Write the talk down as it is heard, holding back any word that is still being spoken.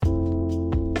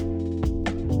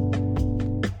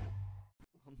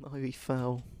we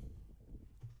fell.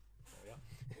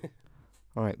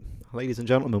 Alright, ladies and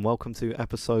gentlemen, welcome to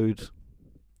episode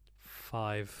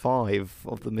 5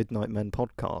 of the Midnight Men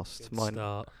podcast. Good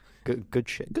start. Good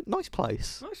shit. Good, nice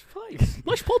place. Nice place.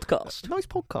 Nice podcast. Nice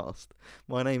podcast.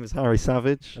 My name is Harry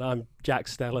Savage. And I'm Jack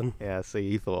Stellan. Yeah, see,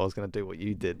 you thought I was going to do what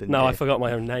you did, didn't No, you? I forgot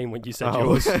my own name when you said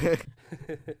yours.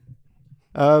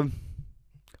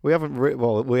 We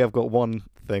haven't. We have got one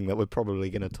thing that we're probably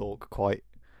going to talk quite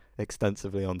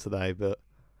extensively on today, but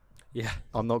Yeah,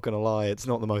 I'm not going to lie, it's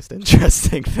not the most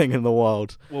interesting thing in the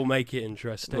world. we'll make it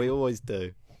interesting. We always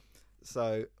do.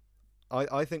 So,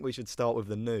 I think we should start with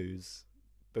the news,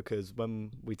 because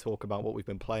when we talk about what we've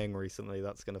been playing recently,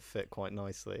 that's going to fit quite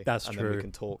nicely. That's and true. Then we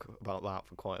can talk about that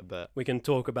for quite a bit. We can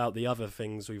talk about the other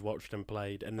things we've watched and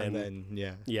played, and then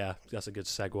yeah, that's a good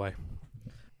segue.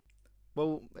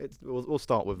 Well, we'll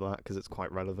start with that because it's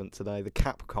quite relevant today. The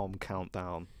Capcom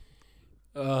countdown.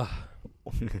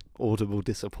 Audible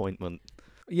disappointment.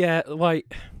 Yeah,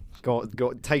 like... Go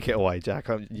take it away, Jack.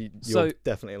 You're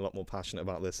definitely a lot more passionate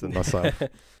about this than myself.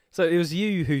 So it was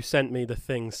you who sent me the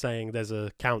thing saying there's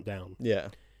a countdown. Yeah.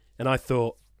 And I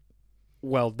thought,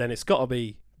 well, then it's got to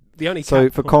be the only... So,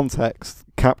 for context,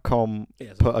 Capcom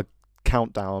Yeah, put a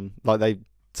countdown, like they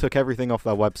took everything off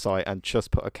their website and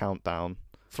just put a countdown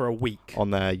for a week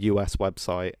on their US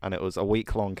website, and it was a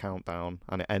week-long countdown,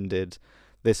 and it ended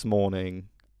this morning,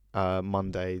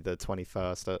 Monday the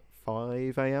 21st at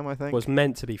 5 a.m, I think. It was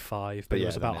meant to be 5, but yeah, it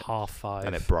was about 5:30.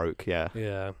 And it broke, yeah.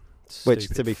 Yeah. Which,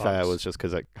 Stupid to be fair, fucks. was just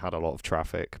because it had a lot of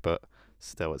traffic, but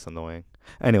still, it's annoying.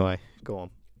 Anyway, go on.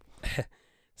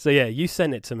 So yeah, you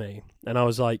sent it to me, and I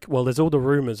was like, well, there's all the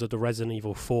rumours of the Resident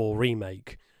Evil 4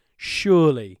 remake.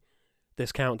 Surely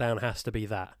this countdown has to be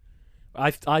that.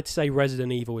 I'd say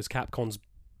Resident Evil is Capcom's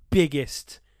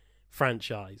biggest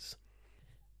franchise.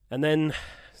 And then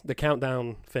the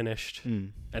countdown finished,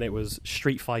 and it was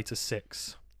Street Fighter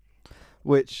 6.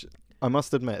 Which, I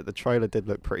must admit, the trailer did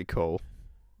look pretty cool.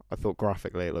 I thought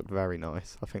graphically it looked very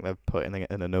nice. I think they're putting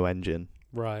it in a new engine.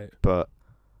 Right. But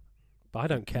I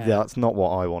don't care. yeah, that's not what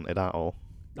I wanted at all.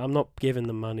 I'm not giving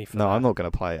them money for that. No, I'm not going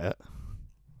to play it.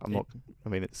 I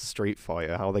mean, it's Street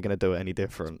Fighter. How are they going to do it any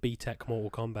different? It's B-Tech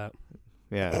Mortal Kombat.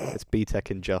 Yeah, it's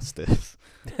B-Tech Injustice.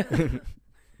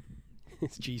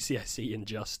 It's GCSE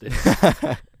Injustice.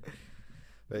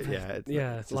 But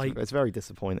yeah, it's very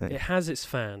disappointing. It has its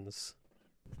fans.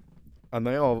 And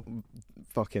they are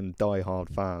fucking die-hard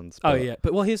fans. Oh yeah,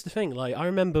 but well, here's the thing. Like, I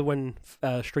remember when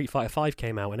Street Fighter 5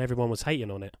 came out, and everyone was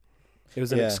hating on it. It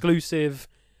was an exclusive.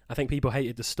 I think people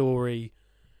hated the story.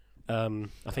 I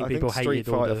think people hated Street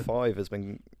Fighter 5 has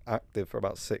been active for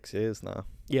about 6 years now.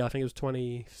 Yeah, I think it was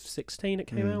 2016 it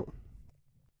came out.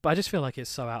 But I just feel like it's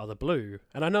so out of the blue.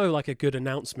 And I know, like, a good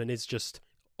announcement is just,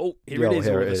 here it is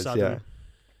all of a sudden. Yeah.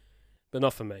 But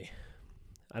not for me.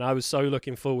 And I was so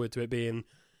looking forward to it being...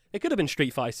 It could have been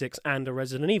Street Fighter 6 and a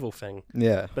Resident Evil thing.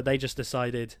 Yeah. But they just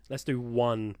decided, let's do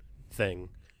one thing.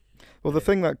 Well, the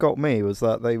thing that got me was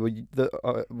that they were...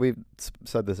 we've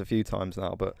said this a few times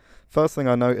now, but first thing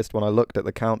I noticed when I looked at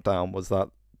the countdown was that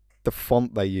the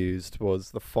font they used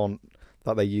was the font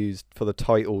that they used for the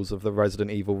titles of the Resident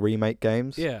Evil remake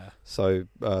games. Yeah. So,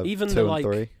 even 2 and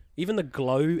 3. Even the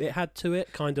glow it had to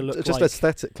it kind of looked like... Just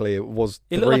aesthetically, it was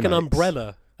It the looked like an remakes.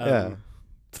 umbrella Yeah.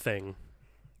 thing.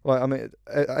 Like, I mean,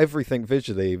 everything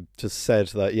visually just said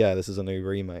that, yeah, this is a new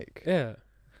remake. Yeah.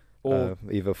 Or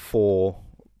Either 4,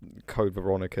 Code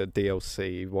Veronica,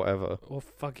 DLC, whatever. or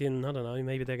fucking, I don't know,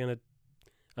 maybe they're going to...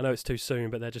 I know it's too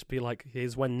soon, but they'll just be like,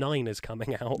 here's when 9 is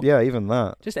coming out. Yeah, even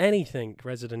that. Just anything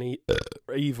Resident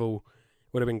Evil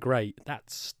would have been great. That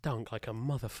stunk like a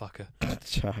motherfucker.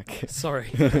 Jack.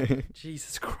 Sorry.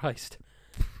 Jesus Christ.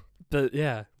 But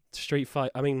yeah, Street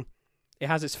Fighter, I mean, it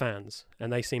has its fans,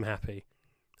 and they seem happy.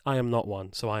 I am not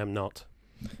one, so I am not.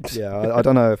 Yeah, I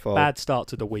don't know if Bad start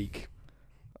to the week.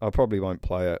 I probably won't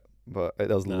play it, but it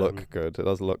does No. look good. It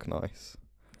does look nice.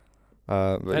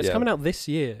 And it's coming out this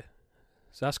year,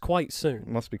 so that's quite soon.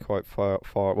 Must be quite far.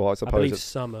 Well, I I suppose believe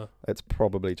summer. it's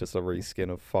probably just a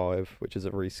reskin of 5, which is a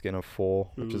reskin of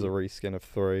 4, which is a reskin of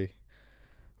 3,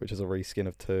 which is a reskin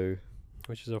of 2.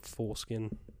 Which is a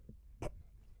foreskin.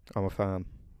 I'm a fan.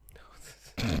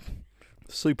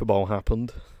 Super Bowl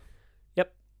happened.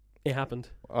 It happened.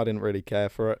 I didn't really care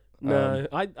for it. No,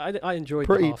 I enjoyed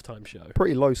the halftime show.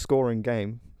 Pretty low scoring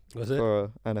game Was it? for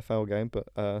an NFL game, but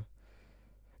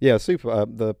yeah,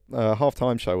 the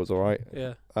halftime show was all right.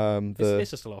 Yeah. The It's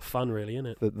just a lot of fun, really, isn't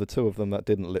it? the two of them that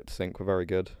didn't lip sync were very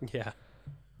good. Yeah.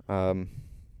 I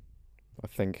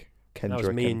think Kendrick. That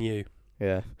was me and you.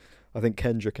 Yeah, I think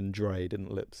Kendrick and Dre didn't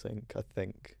lip sync. I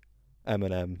think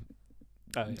Eminem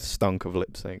Oh, yeah. stunk of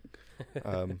lip sync.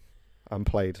 and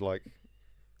played like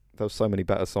there was so many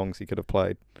better songs he could have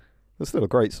played. It's still a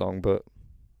great song, but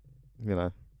you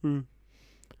know,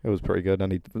 it was pretty good.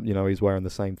 And he's wearing the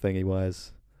same thing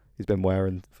he's been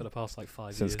wearing for the past like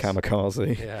 5 since years.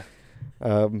 Kamikaze. Yeah.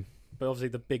 But obviously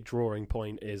the big drawing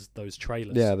point is those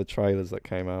trailers. Yeah, the trailers that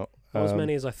came out. Not as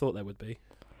many as I thought there would be.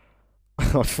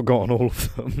 I'd forgotten all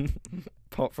of them.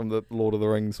 Apart from the Lord of the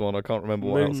Rings one, I can't remember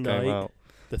what else came out.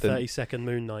 The 30-second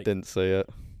Moon Knight. Didn't see it.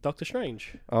 Doctor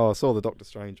Strange. Oh, I saw the Doctor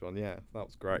Strange one. Yeah, that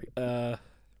was great. It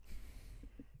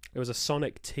was a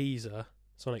Sonic 2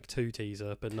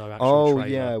 teaser, but no actual trailer.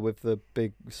 Yeah, with the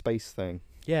big space thing.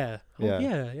 Yeah. Yeah.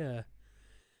 Yeah.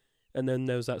 And then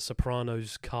there was that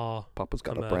Sopranos car. Papa's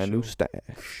got commercial. a brand new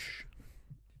stash.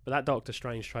 But that Doctor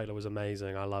Strange trailer was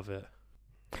amazing. I love it.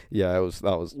 Yeah,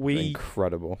 that was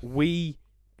incredible. We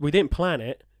didn't plan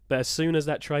it, but as soon as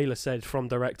that trailer said from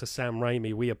director Sam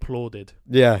Raimi, we applauded.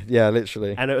 Yeah,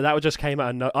 literally. And that just came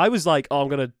out of I was like, oh, I'm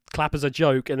going to clap as a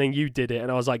joke, and then you did it,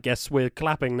 and I was like, guess we're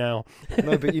clapping now.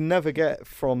 No, but you never get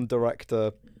from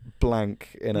director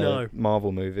blank in a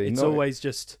Marvel movie. It's always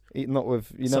just... Not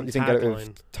with... You didn't get it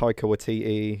with Taika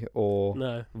Waititi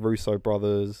or Russo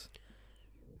brothers.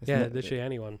 Literally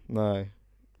anyone. No.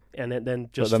 And then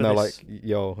just but then they're like,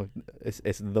 yo, it's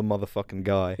the motherfucking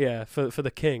guy. Yeah, for the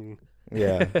king.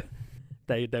 Yeah.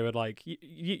 they were like,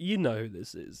 you know who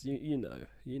this is. You know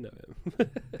him.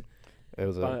 It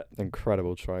was an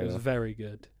incredible trailer. It was very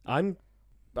good. Not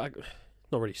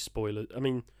really spoiler. I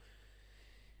mean,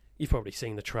 you've probably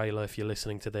seen the trailer if you're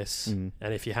listening to this, and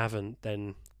if you haven't,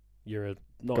 then you're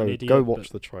not an idiot. Go watch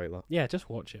the trailer. Yeah, just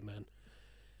watch it, man.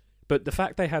 But the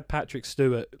fact they had Patrick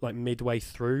Stewart like midway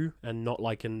through and not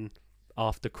like an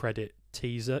after credit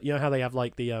teaser. You know how they have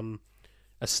like the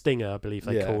a stinger, I believe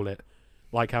they call it.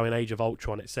 Like how in Age of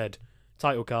Ultron it said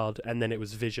title card and then it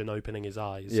was Vision opening his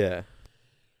eyes. Yeah.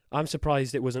 I'm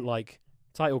surprised it wasn't like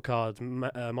title card,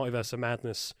 Multiverse of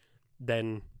Madness,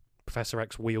 then Professor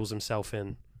X wheels himself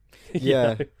in.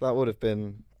 Yeah, that would have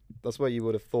been... That's where you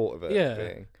would have thought of it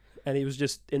being. And he was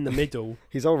just in the middle.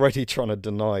 He's already trying to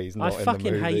deny he's not in the movie. I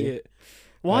fucking hate it.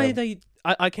 Why are they...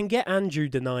 I can get Andrew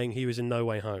denying he was in No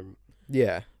Way Home.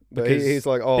 Yeah. But he's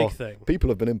like, oh, big thing. People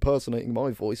have been impersonating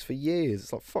my voice for years.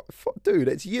 It's like, fuck, dude,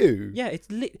 it's you. Yeah,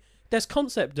 there's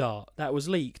concept art that was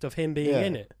leaked of him being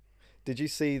in it. Did you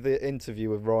see the interview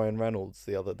with Ryan Reynolds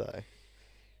the other day?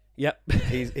 Yep.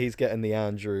 he's getting the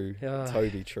Andrew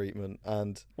Toby treatment,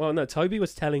 and well, no, Toby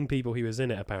was telling people he was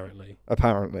in it. Apparently, I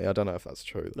don't know if that's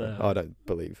true. Though. I don't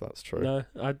believe that's true. No,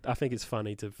 I think it's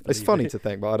funny to. It's funny to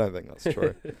think, but I don't think that's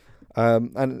true.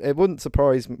 And it wouldn't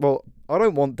surprise me. Well, I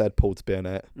don't want Deadpool to be in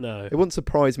it. No, it wouldn't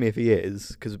surprise me if he is,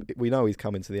 because we know he's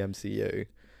coming to the MCU.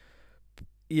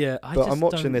 Yeah, I'm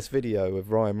watching this video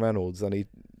of Ryan Reynolds, and he's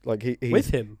with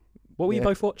him. What were you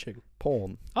both watching?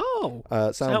 Porn. Oh,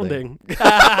 sounding.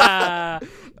 Got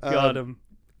him.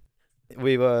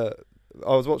 I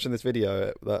was watching this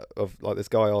video of like this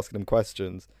guy asking him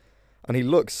questions, and he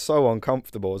looks so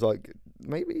uncomfortable. It's like,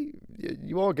 maybe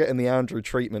you are getting the Andrew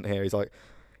treatment here. He was like,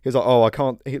 oh, I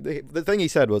can't. The thing he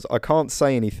said was, I can't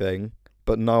say anything,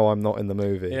 but no, I'm not in the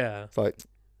movie. Yeah. It's like,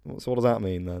 so what does that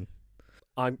mean then?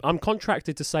 I'm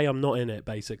contracted to say I'm not in it,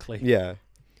 basically. Yeah.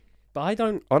 But I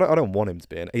don't want him to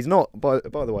be in it. He's not. By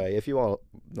the way, if you are,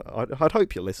 I'd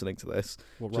hope you're listening to this.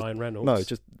 Ryan Reynolds? No,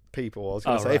 just people. I was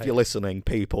going to say, if you're listening,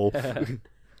 people.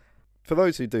 For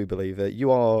those who do believe it, you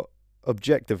are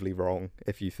objectively wrong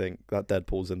if you think that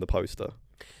Deadpool's in the poster.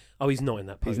 Oh, he's not in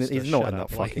that poster. He's not in that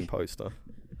fucking poster.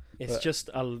 It's just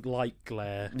a light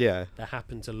glare. Yeah. That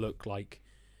happened to look like.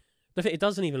 It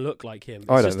doesn't even look like him.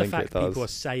 It's I don't just the think fact it does. people are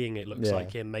saying it looks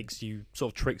like him makes you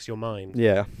sort of tricks your mind.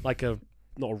 Yeah. Like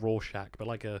not a Rorschach, but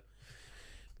like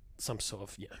some sort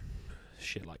of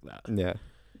shit like that. Yeah.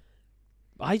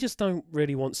 I just don't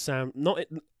really want Sam.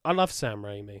 I love Sam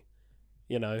Raimi.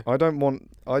 You know. I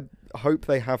hope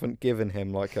they haven't given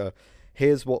him like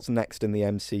here's what's next in the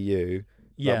MCU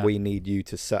that we need you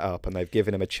to set up, and they've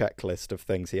given him a checklist of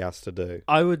things he has to do.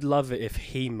 I would love it if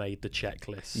he made the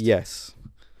checklist. Yes.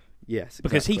 Yes. Exactly.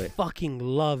 Because he fucking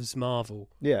loves Marvel.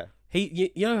 Yeah. You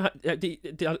know.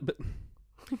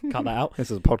 Cut that out.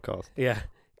 This is a podcast. Yeah.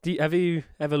 Have you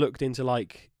ever looked into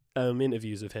like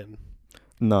interviews of him?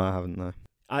 No, I haven't. No.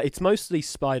 It's mostly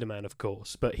Spider-Man, of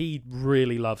course, but he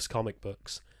really loves comic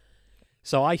books.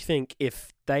 So I think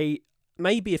if they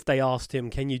asked him,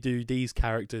 "Can you do these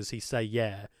characters?" he'd say,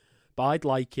 "Yeah." But I'd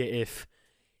like it if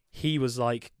he was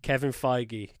like, Kevin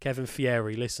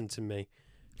Fieri, listen to me.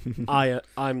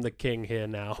 I'm the king here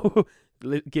now.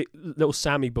 Little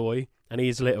Sammy boy, and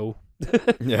he's little.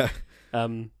 Yeah.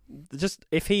 Just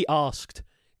if he asked,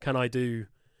 can I do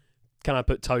can I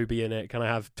put Toby in it? Can I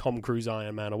have Tom Cruise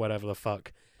Iron Man or whatever the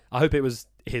fuck? I hope it was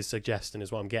his suggestion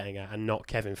is what I'm getting at, and not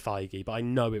Kevin Feige. But I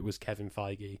know it was Kevin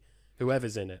Feige.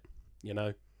 Whoever's in it, you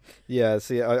know. Yeah,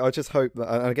 see, I just hope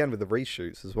that, and again with the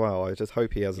reshoots as well, I just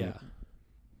hope he hasn't.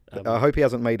 Yeah. I hope he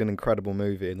hasn't made an incredible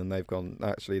movie and then they've gone,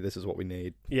 actually, this is what we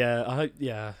need. Yeah, I hope.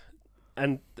 Yeah,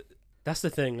 and that's the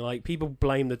thing. Like, people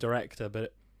blame the director,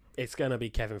 but it's gonna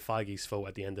be Kevin Feige's fault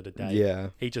at the end of the day. Yeah,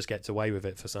 He just gets away with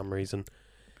it for some reason.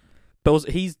 But also,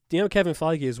 Kevin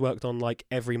Feige has worked on like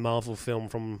every Marvel film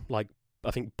from like I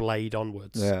think Blade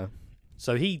onwards. yeah.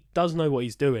 So he does know what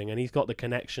he's doing, and he's got the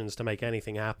connections to make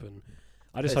anything happen.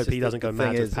 I just hope he doesn't go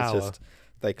mad with power. Just,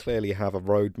 they clearly have a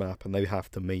roadmap and they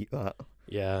have to meet that.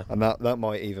 Yeah. And that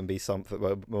might even be something,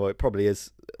 well, it probably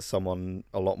is someone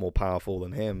a lot more powerful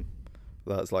than him.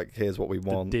 That's like, here's what we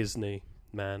want. The Disney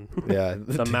man. Yeah.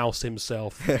 The mouse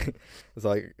himself. It's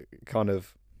like, kind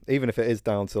of, even if it is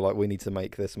down to like, we need to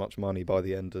make this much money by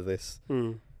the end of this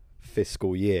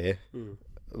fiscal year,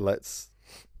 let's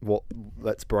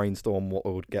brainstorm what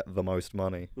would get the most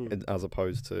money as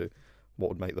opposed to what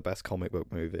would make the best comic book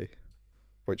movie,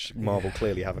 which Marvel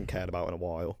clearly haven't cared about in a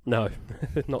while. No,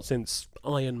 not since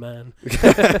Iron Man.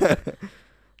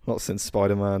 Not since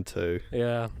Spider-Man 2.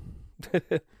 Yeah.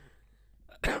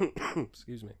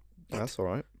 Excuse me. That's all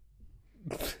right.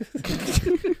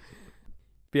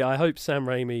 Yeah, I hope Sam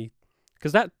Raimi,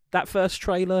 because that first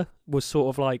trailer was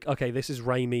sort of like, okay, this is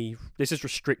Raimi, this is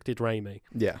restricted Raimi.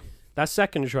 Yeah. That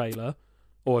second trailer,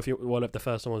 or if the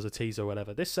first one was a teaser or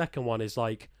whatever, this second one is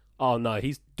like, oh no,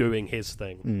 he's doing his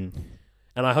thing.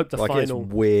 And I hope the like final...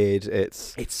 It's weird,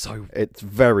 it's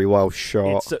very well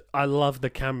shot. I love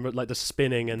the camera, like the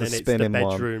spinning, and then it's the spinning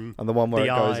bedroom. One. And the one where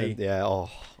the it goes eye. in,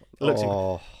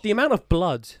 yeah, The amount of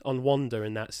blood on Wanda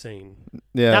in that scene,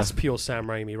 yeah. that's pure Sam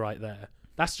Raimi right there.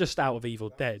 That's just out of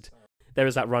Evil Dead. There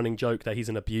is that running joke that he's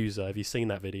an abuser. Have you seen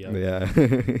that video? Yeah.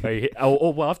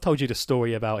 Well, I've told you the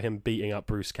story about him beating up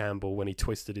Bruce Campbell when he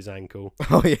twisted his ankle.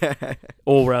 Oh, yeah.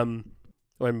 Or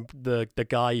when the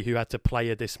guy who had to play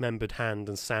a dismembered hand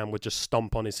and Sam would just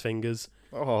stomp on his fingers.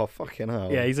 Oh, fucking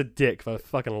hell. Yeah, he's a dick, but I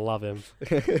fucking love him.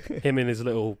 Him in his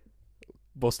little...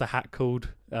 What's the hat called?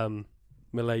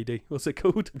 Milady. What's it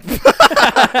called?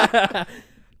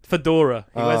 Fedora.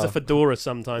 He wears a fedora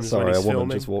sometimes when he's filming. Sorry, a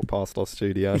woman just walked past our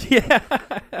studio. Yeah.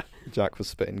 Jack was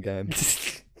spitting game.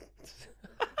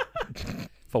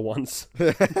 For once.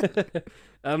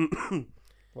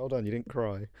 Well done, you didn't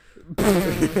cry.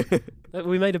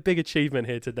 We made a big achievement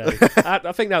here today.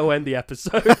 I think that will end the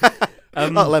episode.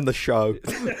 That'll end the show.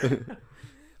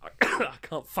 I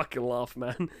can't fucking laugh,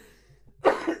 man.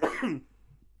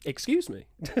 Excuse me.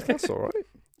 That's all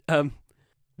right.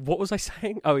 What was I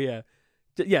saying? Oh, yeah.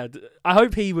 Yeah, I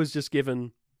hope he was just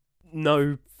given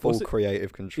no... Full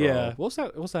creative control. Yeah. What's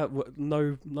that?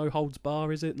 No holds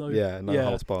bar, is it? No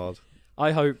holds barred.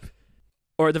 I hope...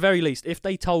 Or at the very least, if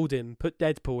they told him, put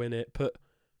Deadpool in it, put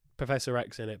Professor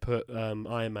X in it, put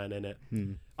Iron Man in it,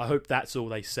 I hope that's all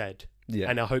they said. Yeah.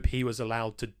 And I hope he was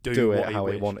allowed to do it what how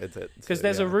he he wanted it. Because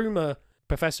there's a rumour,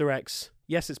 Professor X,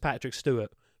 yes, it's Patrick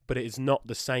Stewart, but it is not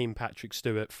the same Patrick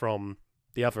Stewart from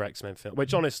the other X-Men film,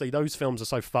 which honestly, those films are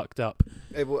so fucked up.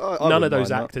 None of those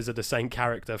actors are the same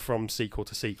character from sequel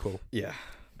to sequel. Yeah.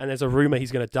 And there's a rumour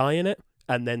he's going to die in it,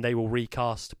 and then they will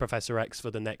recast Professor X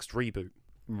for the next reboot.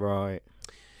 Right.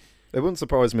 It wouldn't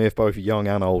surprise me if both young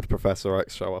and old Professor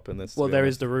X show up in this. Well, there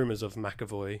is the rumours of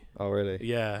McAvoy. Oh, really?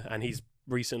 Yeah, and he's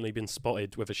recently been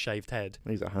spotted with a shaved head.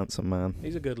 He's a handsome man.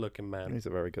 He's a good-looking man. He's a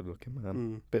very good-looking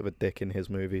man. Bit of a dick in his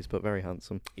movies, but very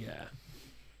handsome. Yeah.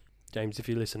 James, if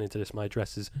you're listening to this, my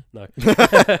address is... No.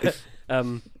 But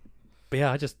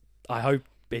yeah, I hope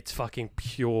it's fucking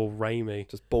pure Raimi.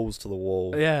 Just balls to the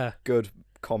wall. Yeah. Good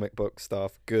comic book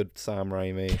stuff. Good Sam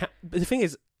Raimi. But the thing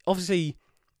is, obviously...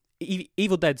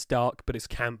 Evil Dead's dark, but it's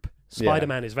camp.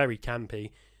 Spider-Man is very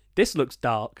campy. This looks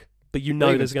dark, but you know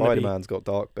even there's going to be... Spider-Man's got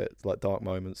dark bits, like dark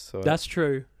moments. So that's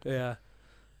true, yeah.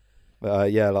 I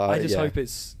just hope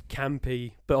it's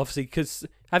campy, but obviously, because...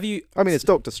 Have you... I mean, it's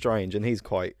Doctor Strange, and he's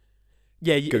quite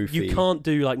goofy. You can't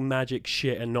do, like, magic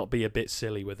shit and not be a bit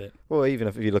silly with it. Well, even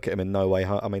if you look at him in No Way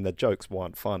Home... I mean, the jokes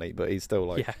weren't funny, but he's still,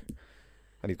 like... Yeah.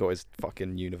 And he's got his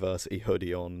fucking university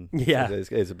hoodie on. Yeah.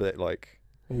 It's a bit, like...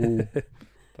 Ooh.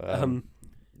 But,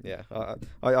 yeah,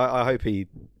 I hope he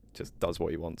just does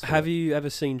what he wants. Have you ever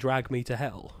seen Drag Me to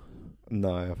Hell?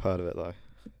 No, I've heard of it though.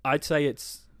 I'd say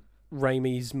it's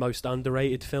Raimi's most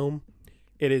underrated film.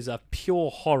 It is a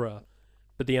pure horror,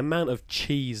 but the amount of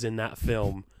cheese in that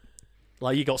film,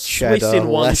 like you got Swiss in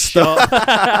one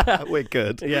shot. We're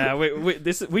good. Yeah,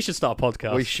 we should start a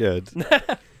podcast. We should. No,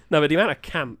 but the amount of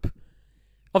camp,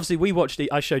 obviously we watched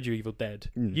I showed you Evil Dead.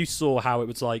 You saw how it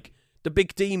was like the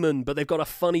big demon, but they've got a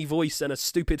funny voice and a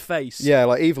stupid face. Yeah,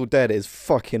 like Evil Dead is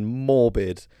fucking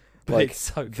morbid. But Like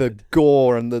it's so the good.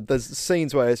 gore and there's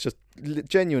scenes where it's just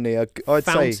genuinely, I'd say,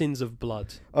 Fountains of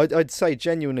blood. I'd say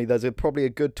genuinely, there's probably a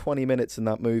good 20 minutes in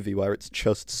that movie where it's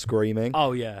just screaming.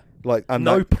 Oh yeah, Like and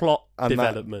no that, plot and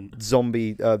development. that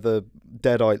zombie, the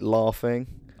deadite laughing.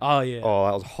 Oh yeah. Oh,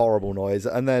 that was horrible noise.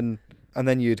 And then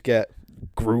you'd get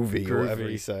groovy or whatever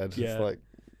he said. Yeah. It's like,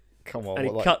 come on. And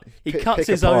he pick cuts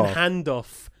his own apart. hand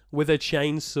off with a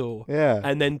chainsaw. Yeah.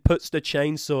 And then puts the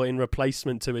chainsaw in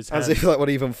replacement to his hand. As if that would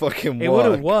even fucking work. It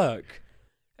wouldn't work.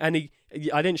 And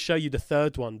I didn't show you the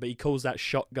third one, but he calls that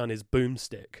shotgun his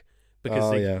boomstick.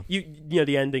 Because you know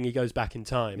the ending, he goes back in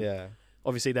time. Yeah.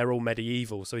 Obviously, they're all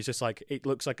medieval, so he's just like, it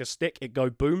looks like a stick, it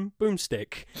go boom,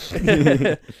 boomstick.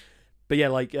 But yeah,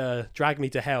 like, Drag Me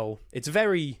to Hell, it's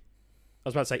very, I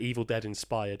was about to say Evil Dead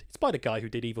inspired. It's by the guy who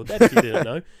did Evil Dead, if you didn't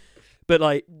know. But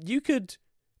like,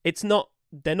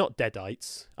 they're not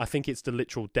deadites. I think it's the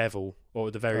literal devil, or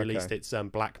at the very least, it's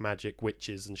black magic,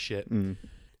 witches and shit.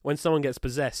 When someone gets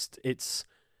possessed, it's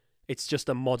just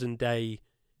a modern day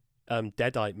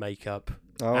deadite makeup.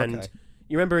 Oh, and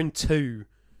you remember in 2,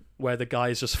 where the guy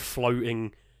is just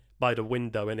floating by the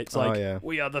window, and it's like,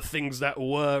 we are the things that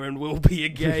were and will be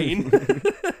again.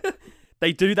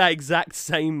 They do that exact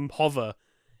same hover,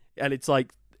 and it's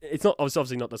like, it's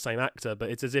obviously not the same actor, but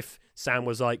it's as if Sam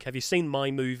was like, have you seen my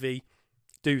movie?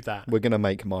 Do that. We're gonna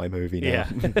make my movie now.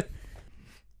 Yeah.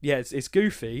 Yeah, it's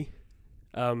goofy.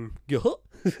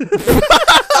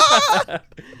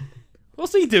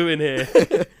 What's he doing here?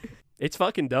 It's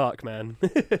fucking dark, man.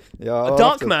 Yeah,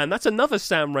 Dark Man, that's another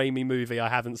Sam Raimi movie I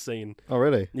haven't seen. Oh,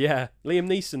 really? Yeah, Liam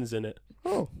Neeson's in it.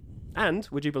 Oh. And,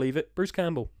 would you believe it, Bruce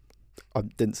Campbell. I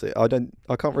didn't see it. I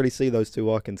can't really see those two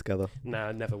working together. Nah,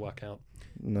 it'd never work out.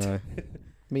 No.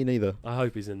 Me neither. I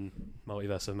hope he's in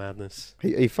Multiverse of Madness.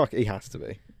 He has to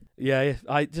be. Yeah,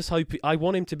 I just hope... I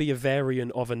want him to be a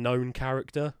variant of a known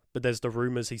character, but there's the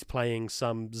rumours he's playing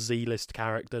some Z-list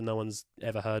character no one's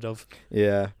ever heard of.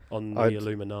 Yeah. On the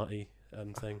Illuminati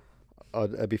thing.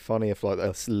 It'd be funny if like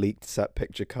a leaked set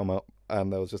picture come up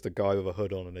and there was just a guy with a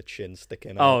hood on and a chin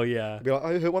sticking out. Oh, yeah. I'd be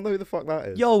like, I wonder who the fuck that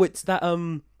is. Yo, it's that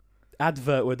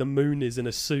advert where the moon is in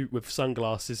a suit with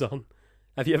sunglasses on.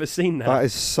 Have you ever seen that? That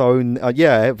is so...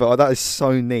 yeah, but that is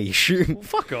so niche. Well,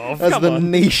 fuck off. That's come the on.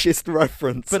 nichest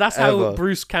reference But that's ever. how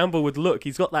Bruce Campbell would look.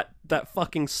 He's got that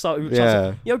fucking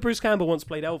Yeah. You know, Bruce Campbell once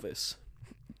played Elvis.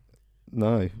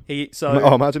 No.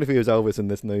 So imagine if he was Elvis in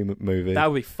this new movie.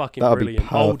 that would be fucking That'd be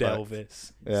brilliant. Old perfect.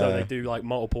 Elvis. Yeah. So they do like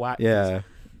multiple actors. Yeah.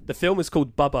 The film is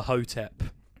called Bubba Hotep.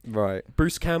 Right.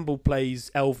 Bruce Campbell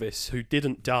plays Elvis, who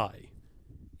didn't die.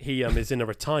 He is in a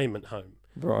retirement home.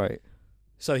 Right.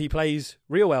 So he plays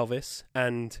real Elvis,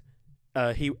 and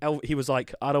he was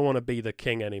like, I don't want to be the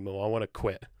king anymore. I want to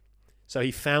quit. So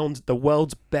he found the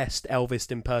world's best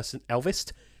Elvis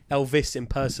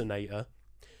impersonator,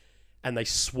 and they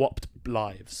swapped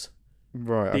lives.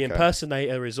 Right. The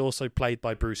impersonator is also played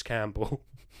by Bruce Campbell.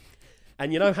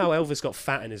 And you know how Elvis got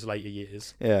fat in his later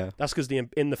years? Yeah. That's because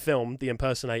in the film, the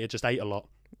impersonator just ate a lot.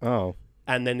 Oh.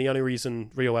 And then the only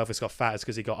reason real Elvis got fat is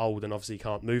because he got old and obviously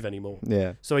can't move anymore.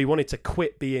 Yeah. So he wanted to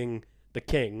quit being the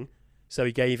king, so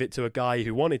he gave it to a guy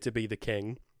who wanted to be the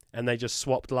king, and they just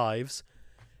swapped lives.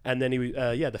 And then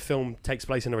the film takes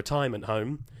place in a retirement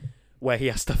home where he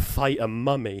has to fight a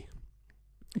mummy.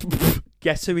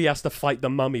 Guess who he has to fight the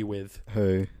mummy with?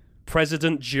 Who?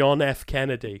 President John F.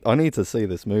 Kennedy. I need to see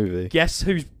this movie. Guess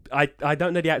who? I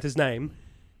don't know the actor's name,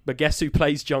 but guess who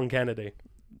plays John Kennedy?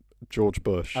 George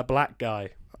Bush. A black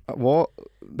guy. What?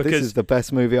 Because this is the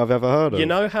best movie I've ever heard of. You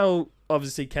know how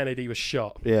obviously Kennedy was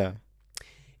shot? Yeah.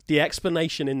 The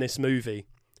explanation in this movie,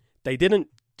 they didn't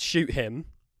shoot him.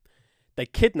 They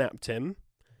kidnapped him.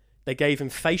 They gave him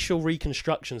facial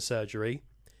reconstruction surgery.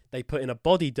 They put in a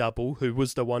body double who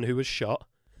was the one who was shot.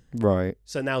 Right.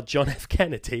 So now John F.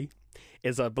 Kennedy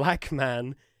is a black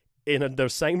man in the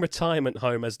same retirement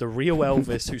home as the real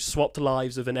Elvis who swapped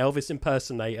lives with an Elvis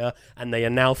impersonator, and they are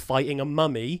now fighting a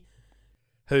mummy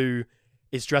who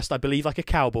is dressed, I believe, like a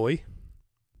cowboy.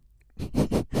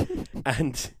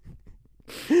 And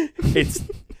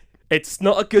it's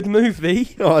not a good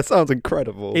movie. Oh, that sounds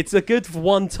incredible. It's a good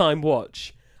one-time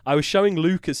watch. I was showing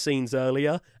Lucas scenes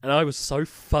earlier, and I was so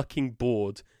fucking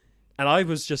bored. And I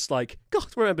was just like, God,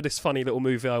 remember this funny little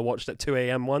movie I watched at 2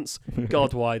 a.m. once?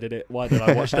 God, why did I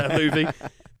watch that movie?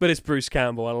 But it's Bruce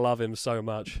Campbell. I love him so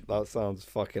much. That sounds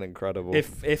fucking incredible.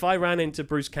 If I ran into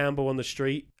Bruce Campbell on the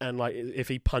street and like if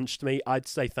he punched me, I'd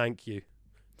say thank you.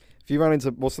 If you ran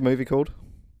into... What's the movie called?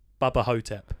 Bubba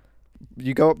Hotep.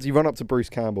 you run up to Bruce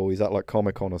Campbell. He's at like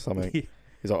Comic-Con or something.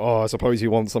 He's like, "Oh, I suppose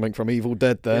you want something from Evil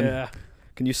Dead then? Yeah.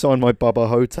 Can you sign my Bubba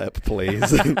Hotep,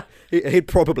 please?" He'd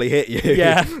probably hit you.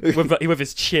 Yeah, with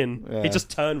his chin. Yeah. He just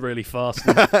turned really fast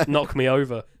and knocked me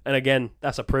over. And again,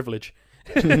 that's a privilege.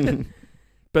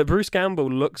 But Bruce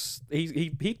Campbell looks... He's a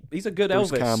good Bruce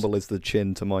Elvis. Campbell is the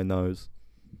chin to my nose.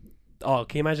 Oh,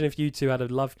 can you imagine if you two had a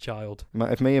love child?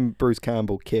 If me and Bruce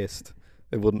Campbell kissed,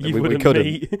 it wouldn't. You we wouldn't couldn't.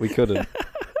 meet. We couldn't.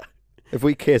 If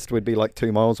we kissed, we'd be like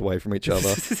 2 miles away from each other.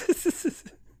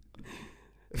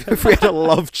 If we had a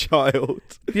love child,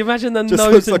 Can you imagine the just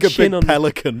nose looks and like a chin big on...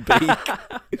 pelican beak.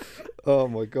 Oh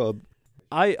my god!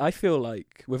 I feel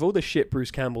like with all the shit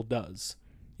Bruce Campbell does,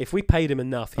 if we paid him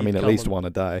enough, I mean, at least one a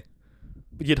day.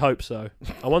 You'd hope so.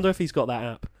 I wonder if he's got that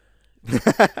app.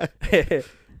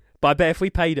 But I bet if we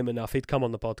paid him enough, he'd come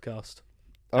on the podcast.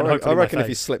 I hopefully my reckon if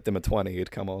you face. slipped him a 20, he'd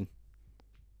come on.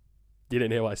 You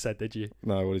didn't hear what I said, did you?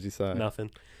 No, what did you say? Nothing.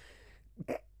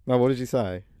 No, what did you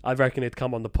say? I reckon he'd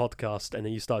come on the podcast, and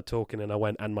then you started talking, and I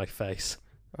went, "And my face."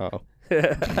 Oh,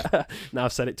 Now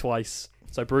I've said it twice.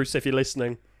 So Bruce, if you're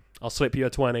listening, I'll slip you a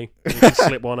 20. You can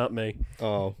slip one up me.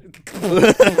 oh,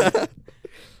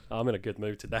 I'm in a good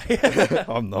mood today.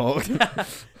 I'm not.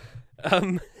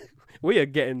 We are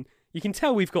getting... You can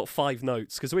tell we've got 5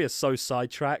 notes because we are so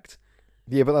sidetracked.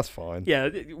 Yeah, but that's fine. Yeah,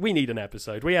 we need an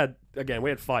episode. We had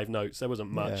 5 notes. There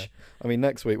wasn't much. Yeah. I mean,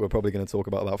 next week we're probably going to talk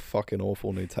about that fucking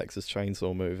awful new Texas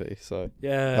Chainsaw movie. So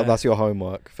Yeah. that's your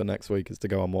homework for next week, is to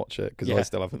go and watch it, because Yeah. I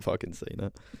still haven't fucking seen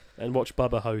it. And watch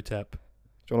Bubba Hotep.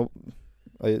 Do you want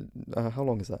to? How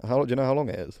long is that? Do you know how long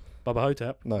it is? Bubba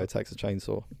Hotep? No, Texas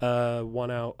Chainsaw.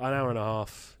 1 hour, an hour and a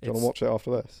half. Do you want to watch it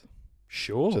after this?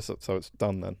 Sure. Just so it's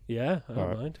done then. Yeah, I don't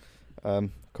Alright.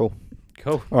 mind. Cool.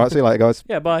 Cool. All right, see you later, guys.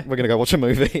 Yeah, bye. We're gonna go watch a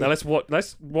movie. Now let's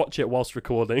watch it whilst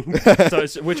recording. So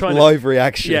we're trying Live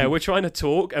reaction. Yeah, we're trying to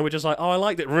talk, and we're just like, oh, I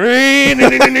liked it.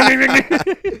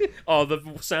 Oh, the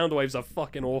sound waves are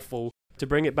fucking awful. To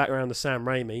bring it back around to Sam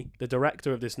Raimi, the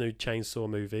director of this new Chainsaw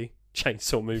movie.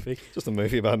 Just a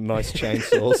movie about nice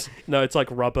chainsaws. No, it's like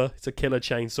Rubber. It's a killer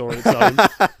chainsaw on its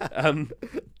own.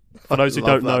 For those who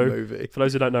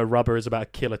don't know, Rubber is about a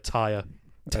killer tire.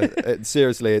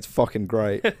 Seriously, it's fucking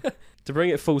great. To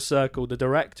bring it full circle, the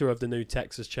director of the new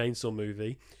Texas Chainsaw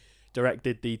movie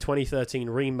directed the 2013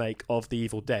 remake of The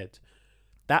Evil Dead.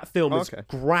 That film is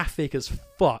graphic as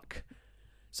fuck.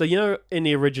 So, you know, in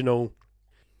the original,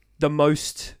 the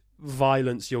most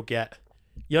violence you'll get,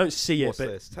 you don't see it. What's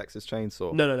this? Texas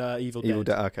Chainsaw? No, Evil Dead.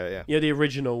 Okay, yeah. You know, the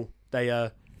original, they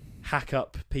hack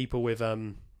up people with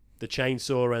the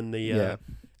chainsaw and the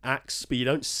axe, but you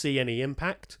don't see any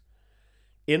impact.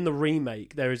 In the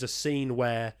remake, there is a scene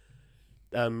where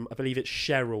I believe it's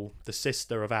Cheryl, the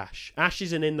sister of Ash. Ash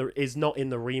is not in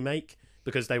the remake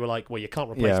because they were like, well, you can't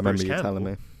replace I remember Bruce you Campbell. telling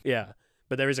me. Yeah,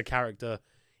 but there is a character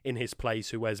in his place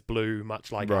who wears blue,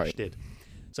 much like Ash did.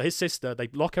 So his sister, they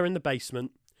lock her in the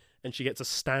basement, and she gets a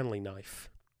Stanley knife.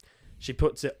 She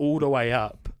puts it all the way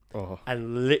up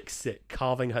and licks it,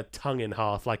 carving her tongue in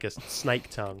half like a snake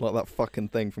tongue. Like that fucking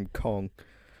thing from Kong.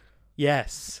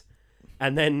 Yes.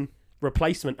 And then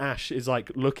replacement Ash is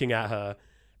like looking at her,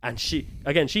 and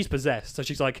she's possessed, so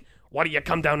she's like, why don't you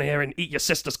come down here and eat your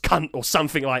sister's cunt or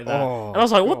something like that. And I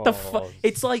was like, what the fuck?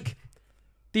 It's like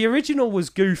the original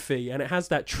was goofy and it has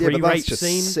that tree but that's rape just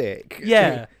scene. Sick.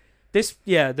 Yeah.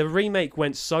 The remake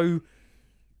went so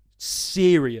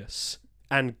serious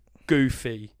and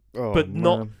goofy, but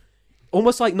not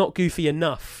almost like not goofy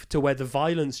enough to where the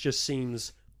violence just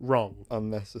seems wrong.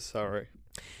 Unnecessary.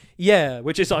 Yeah,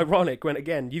 which is ironic when,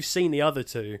 again, you've seen the other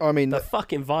two. I mean, the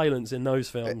fucking violence in those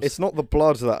films. It's not the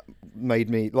blood that made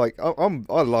me like. I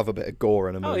love a bit of gore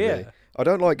in a movie. Oh, yeah. I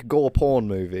don't like gore porn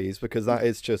movies because that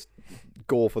is just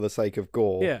gore for the sake of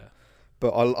gore. Yeah.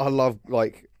 But I love,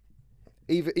 like,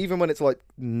 even when it's like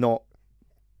not,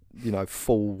 you know,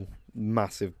 full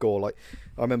massive gore. Like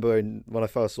I remember when I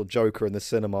first saw Joker in the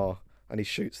cinema, and he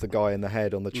shoots the guy in the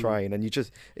head on the train, and you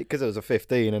just, because it was a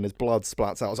 15 and his blood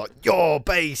splats out, I was like, you're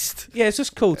based! Yeah, it's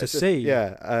just cool to see.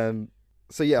 Yeah.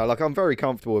 So yeah, like I'm very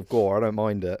comfortable with gore. I don't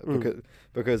mind it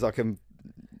because I can,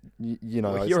 you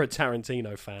know. Well, you're a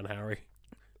Tarantino fan, Harry.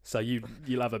 So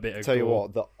you'll have a bit of Tell gore. you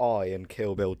what, the Eye in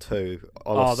Kill Bill 2,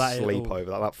 I lost sleep over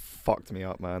that. That fucked me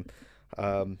up, man.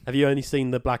 Have you only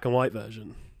seen the black and white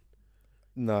version?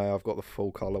 No, I've got the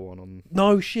full colour one on.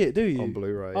 No shit, do you? On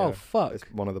Blu-ray. Oh yeah. fuck! It's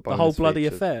one of the bonus whole bloody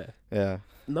features. affair. Yeah.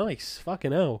 Nice,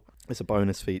 fucking hell. It's a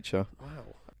bonus feature.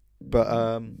 Wow. But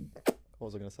what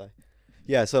was I gonna say?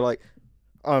 Yeah, so like,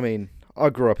 I mean, I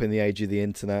grew up in the age of the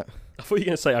internet. I thought you were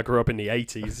gonna say I grew up in the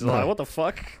 80s. No. Like, what the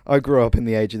fuck? I grew up in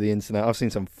the age of the internet. I've seen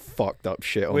some fucked up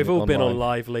shit. We've all been on online.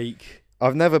 Live Leak.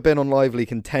 I've never been on Live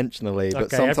Leak intentionally, but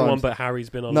Okay, sometimes everyone but Harry's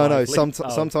been on. no, Live Leak.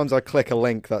 sometimes I click a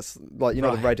link that's like the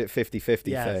Right. Reddit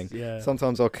 50/50 Yes, thing. yeah.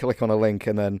 Sometimes I'll click on a link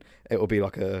and then it will be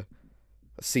like a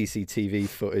CCTV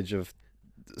footage of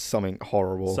something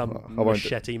horrible. Some I won't.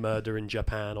 machete murder in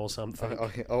Japan or something.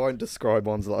 I won't describe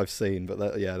ones that I've seen, but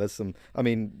there's some. I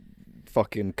mean,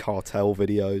 fucking cartel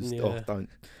videos. Yeah. Oh, don't.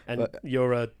 And but-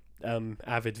 you're a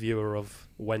avid viewer of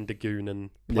Wendigoon and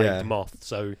Plagued Yeah. Moth,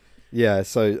 so Yeah,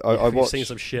 so I you've watched. seen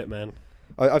some shit, man.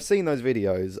 I've seen those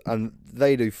videos and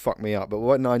they do fuck me up. But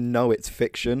when I know it's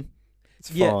fiction, it's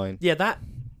fine. Yeah, that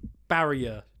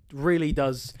barrier really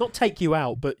does not take you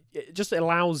out, but it just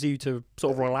allows you to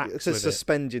sort of relax It's to with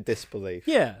suspend your disbelief.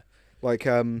 it. Yeah. Like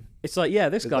It's like, yeah,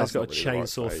 this guy's That's got a not really the right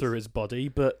chainsaw phrase. through his body,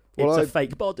 but Well, it's a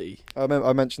fake body. I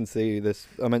mentioned to you this.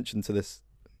 I mentioned this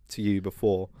to you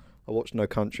before. I watched No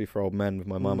Country for Old Men with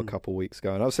my mum a couple of weeks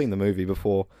ago, and I've seen the movie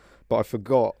before, but I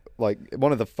forgot. Like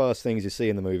one of the first things you see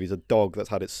in the movie is a dog that's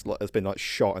had has been like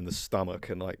shot in the stomach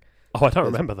and like Oh, I don't there's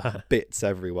remember that. bits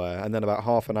everywhere. And then about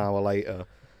half an hour later,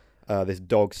 this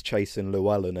dog's chasing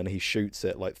Llewellyn and he shoots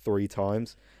it like 3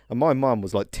 times. And my mum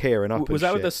was like tearing up. Was and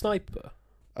that with shit. the sniper?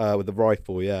 With the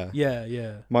rifle? Yeah. Yeah,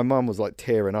 yeah. My mum was like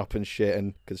tearing up and shit,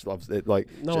 and because it like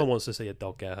No one wants to see a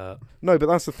dog get hurt. no, but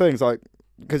that's the thing. It's like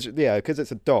because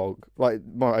it's a dog. Like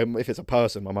if it's a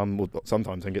person, my mum would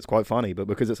sometimes think it's quite funny, but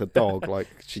because it's a dog, like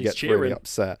she She's gets cheering. really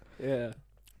upset. Yeah.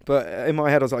 But in my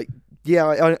head, I was like,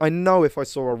 yeah, I know if I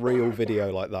saw a real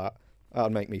video like that,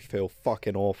 that'd make me feel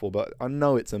fucking awful. But I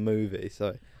know it's a movie,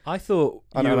 so. I thought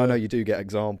And I know you do get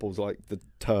examples like the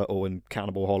turtle and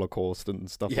Cannibal Holocaust and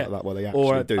stuff Yeah. like that, where they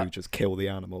actually Or, just kill the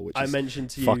animal, which I is mentioned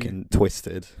to you fucking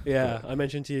twisted. Yeah, I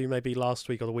mentioned to you maybe last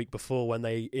week or the week before when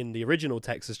they in the original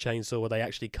Texas Chainsaw where they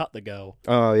actually cut the girl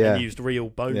Oh yeah, and used real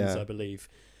bones, Yeah. I believe.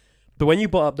 But when you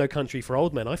brought up No Country for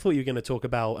Old Men, I thought you were going to talk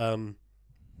about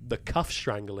the cuff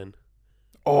strangling.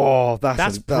 oh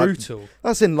That's brutal.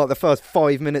 That's in like the first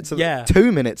 5 minutes of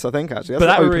 2 minutes, I think actually. That's But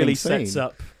that the opening really scene. sets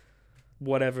up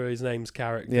whatever his name's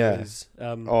character Yeah. is.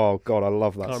 Oh god, I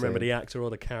love that. Can't remember scene. the actor or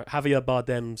the character. Javier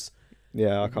Bardem's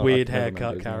Yeah, I can't. weird I can never haircut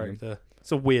remember his name. character.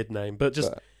 It's a weird name, but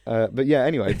just But yeah,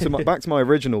 anyway, back to my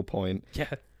original point. yeah.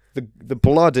 The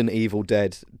blood in Evil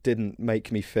Dead didn't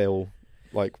make me feel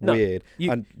like No, weird.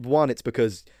 you- And one, it's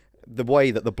because the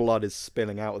way that the blood is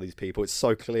spilling out of these people, it's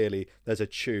so clearly there's a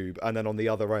tube, and then on the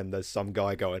other end there's some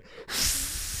guy going.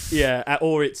 Yeah,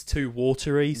 or it's too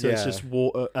watery, so it's Yeah. just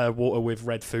water with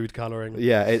red food colouring.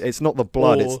 Yeah, it's not the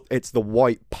blood; Or- it's the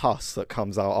white pus that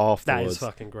comes out That afterwards. is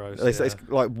fucking gross. It's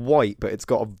like white, but it's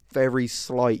got a very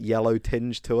slight yellow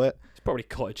tinge to it. It's probably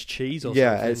cottage cheese or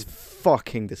Yeah, something. it's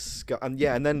fucking disgusting.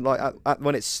 And then like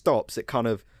when it stops, it kind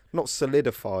of not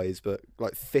solidifies, but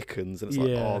like thickens, and it's like,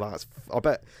 Yeah. oh, that's. I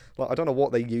bet. Like I don't know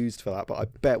what they used for that, but I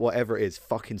bet whatever it is,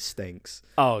 fucking stinks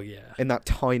Oh yeah, in that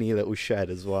tiny little shed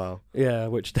as well. yeah,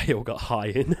 which they all got high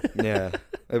in. Yeah,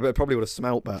 it probably would have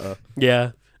smelt better.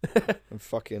 Yeah, And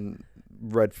fucking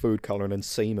red food colouring and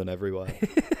semen everywhere.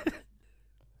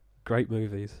 great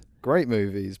movies. Great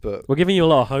movies, but We're giving you a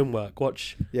lot of homework.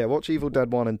 Watch yeah, watch Evil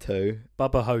Dead 1 and 2.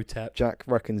 Bubba Hotep. Jack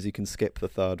reckons you can skip the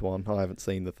third one. I haven't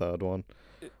seen the third one.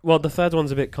 Well, the third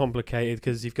one's a bit complicated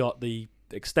because you've got the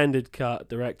extended cut,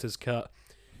 director's cut.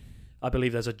 I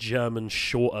believe there's a German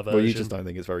shorter version. Well, you just don't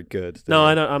think it's very good. do No, you?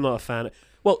 I don't. I'm not a fan.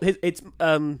 Well, it's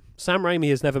Sam Raimi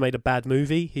has never made a bad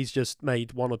movie. He's just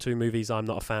made 1 or 2 movies I'm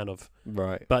not a fan of,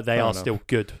 Right. but they Fair are enough. still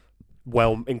good,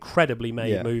 incredibly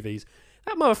made Yeah. movies.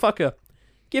 That motherfucker,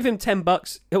 give him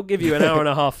 $10, he'll give you an hour and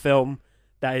a half film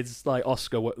that is like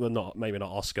Oscar, well, not maybe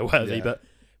not Oscar worthy, Yeah. but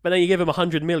then you give him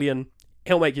 100 million,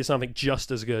 he'll make you something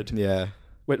just as good. Yeah.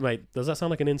 Wait, does that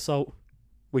sound like an insult?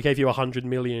 We gave you 100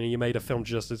 million and you made a film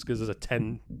just as good as a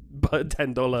 $10.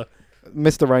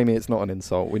 Mr. Raimi, it's not an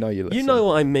insult. We know you listen. You know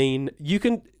what I mean? You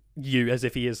as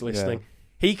if he is listening.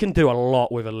 He can do a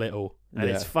lot with a little, and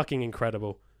it's Yeah. fucking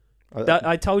incredible. I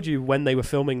I told you when they were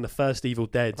filming the first Evil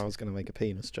Dead. was going to make a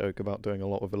penis joke about doing a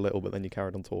lot with a little, but then you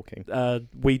carried on talking.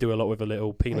 We do a lot with a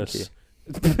little penis.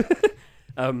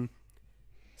 Thank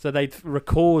So they'd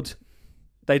record.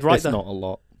 They'd write It's not a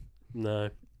lot. No.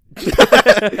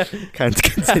 Can't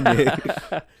continue.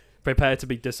 Prepare to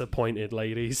be disappointed,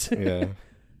 ladies. Yeah.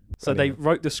 So they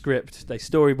wrote the script, they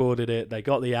storyboarded it, they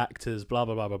got the actors, blah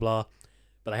blah blah blah blah,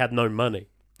 but they had no money.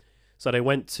 So they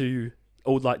went to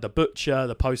all like the butcher,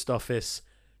 the post office,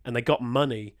 and they got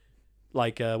money,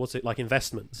 like like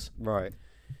investments. Right.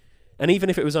 And even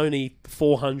if it was only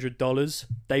 $400,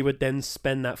 they would then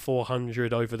spend that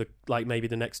 $400 over the maybe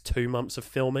the next 2 months of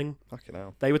filming. Fucking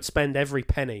hell. They would spend every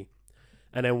penny,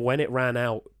 and then when it ran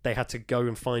out, they had to go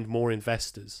and find more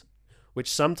investors,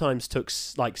 which sometimes took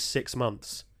 6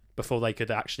 months before they could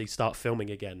actually start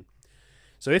filming again.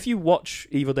 So if you watch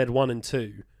Evil Dead 1 and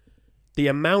 2, the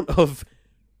amount of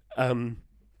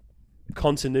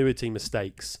continuity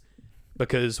mistakes,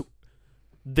 because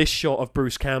this shot of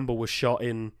Bruce Campbell was shot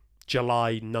in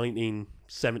July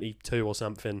 1972 or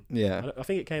something. Yeah. I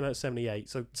think it came out 78,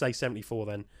 so say 74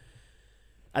 then.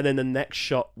 And then the next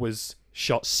shot was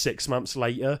shot 6 months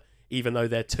later, even though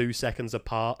they're 2 seconds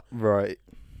apart. Right.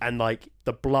 And like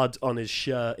the blood on his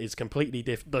shirt is completely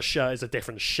different. The shirt is a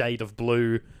different shade of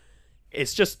blue.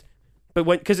 It's just, but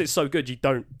because it's so good, you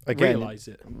don't realize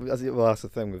it. Well, that's the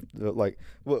thing with like,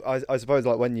 well, I suppose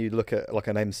like when you look at like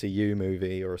an MCU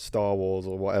movie or a Star Wars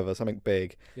or whatever, something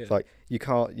big, Yeah. it's like you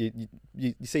can't you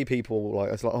see people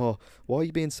like, it's like, oh, why are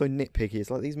you being so nitpicky? It's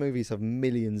like these movies have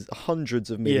millions, hundreds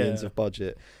of millions of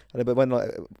budget, but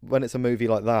when it's a movie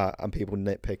like that and people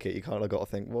nitpick it, you kind of got to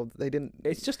think, well, they didn't.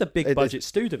 It's just a big budget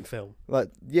student film.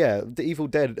 Like, yeah, The Evil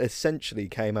Dead essentially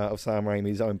came out of Sam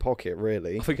Raimi's own pocket,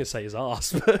 really. I think I say his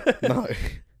ass. No.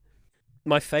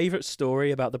 My favourite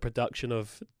story about the production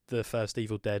of the first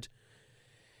Evil Dead.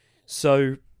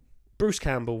 So, Bruce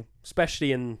Campbell,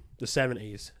 especially in the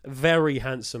 70s, a very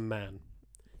handsome man,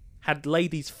 had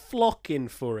ladies flocking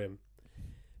for him.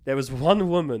 There was one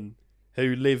woman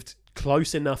who lived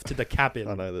close enough to the cabin.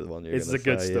 I know the one you're going to say. It's a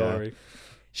good story. Yeah.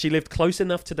 She lived close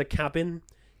enough to the cabin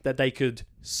that they could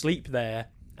sleep there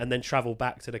and then travel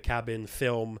back to the cabin,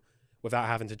 film, without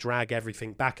having to drag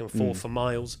everything back and forth for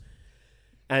miles.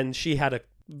 And she had a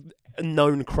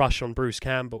known crush on Bruce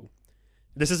Campbell.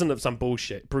 This isn't some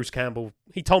bullshit. Bruce Campbell,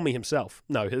 he told me himself.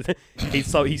 No,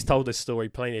 he's told this story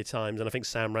plenty of times, and I think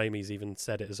Sam Raimi's even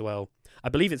said it as well. I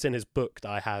believe it's in his book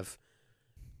that I have.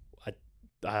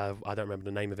 I don't remember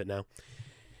the name of it now.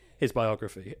 His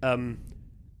biography.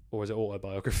 Or is it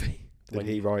autobiography? Did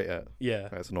he write it? Yeah.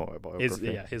 It's an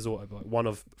autobiography. His autobiography. One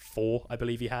of 4, I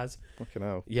believe he has. Fucking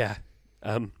hell. Yeah.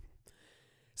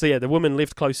 So yeah, the woman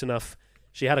lived close enough.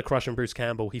 She had a crush on Bruce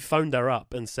Campbell. He phoned her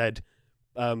up and said,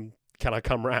 can I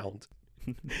come round?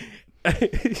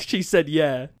 She said,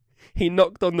 yeah. He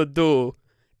knocked on the door,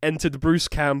 entered Bruce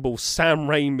Campbell, Sam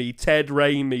Raimi, Ted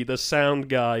Raimi, the sound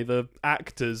guy, the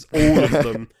actors, all of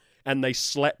them, and they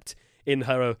slept in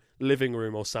her living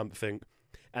room or something.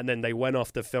 And then they went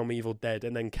off to film Evil Dead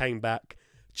and then came back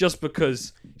just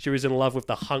because she was in love with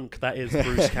the hunk that is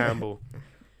Bruce Campbell.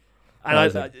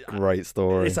 And That's a great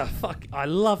story. I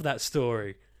love that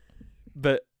story.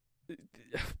 But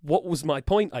what was my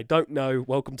point? I don't know.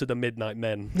 Welcome to the Midnight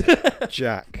Men.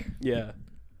 Jack. Yeah.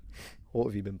 What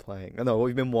have you been playing? No, what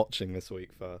have you been watching this week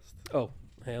first? Oh,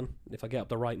 hang on. If I get up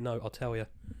the right note, I'll tell you.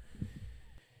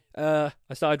 I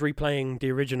started replaying the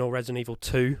original Resident Evil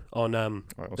 2 on... I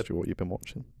asked you what you've been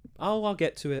watching. Oh, I'll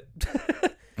get to it.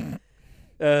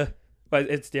 But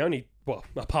it's the only... Well,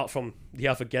 apart from the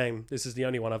other game, this is the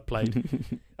only one I've played.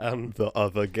 The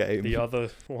other game.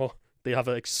 The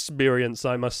other experience,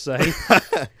 I must say.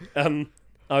 I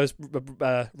was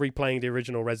replaying the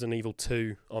original Resident Evil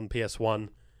 2 on PS1.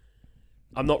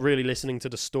 I'm not really listening to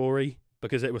the story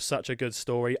because it was such a good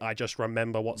story. I just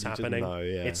remember what's happening.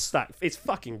 It's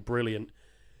fucking brilliant.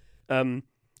 I'm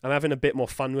having a bit more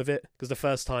fun with it because the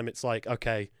first time it's like,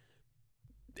 okay,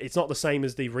 it's not the same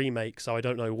as the remake, so I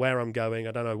don't know where I'm going.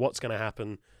 I don't know what's going to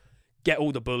happen. Get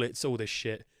all the bullets, all this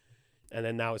shit. And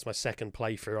then now it's my second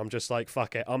playthrough. I'm just like,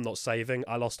 fuck it, I'm not saving.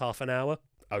 I lost half an hour.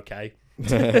 Okay.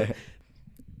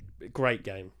 Great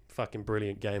game. Fucking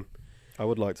brilliant game. I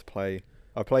would like to play...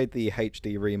 I played the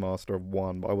HD remaster of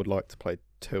 1, but I would like to play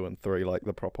 2 and 3, like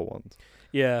the proper ones.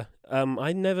 Yeah.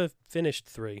 I never finished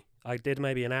 3. I did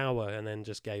maybe an hour and then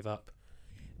just gave up.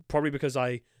 Probably because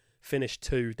I finished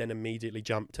 2, then immediately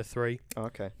jumped to 3.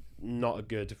 Okay. Not a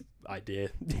good idea.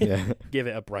 Yeah. Give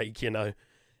it a break, you know.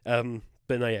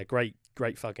 But no, yeah, great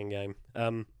fucking game.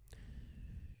 I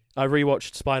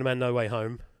rewatched Spider-Man No Way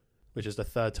Home, which is the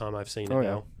 3rd time I've seen it now.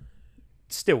 Yeah.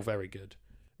 Still very good.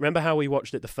 Remember how we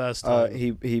watched it the first time?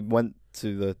 He went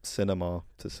to the cinema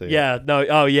to see it. Yeah, no,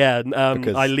 oh yeah.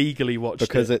 I legally watched it.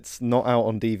 Because it's not out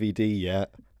on DVD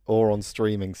yet or on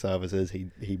streaming services. He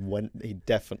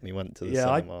definitely went to the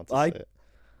cinema to see it.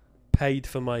 Paid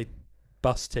for my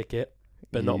bus ticket,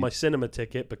 but not my cinema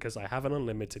ticket because I have an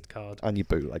unlimited card. And you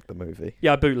bootlegged the movie.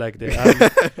 Yeah, I bootlegged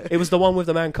it. It was the one with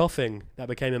the man coughing that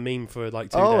became a meme for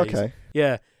like 2 days. Oh, okay.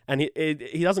 Yeah, and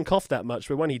he doesn't cough that much,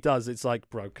 but when he does, it's like,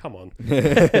 bro, come on.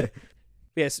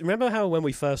 Yes, remember how when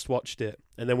we first watched it,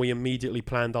 and then we immediately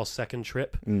planned our second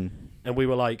trip, and we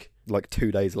were like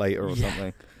 2 days later or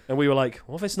something, and we were like,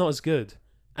 what if it's not as good?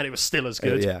 And it was still as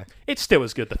good. Yeah, it's still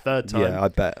as good the 3rd time. Yeah, I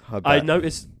bet. I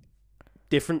noticed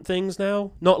different things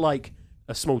now, not like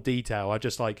a small detail. I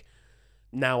just like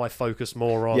now I focus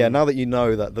more on. Yeah, now that you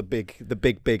know that the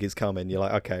big is coming, you're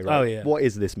like, okay, right. Oh, yeah. What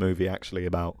is this movie actually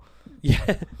about?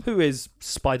 Yeah, who is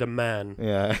Spider-Man?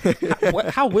 Yeah.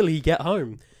 How will he get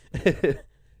home?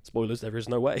 Spoilers, there is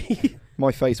no way.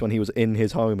 My face when he was in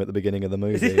his home at the beginning of the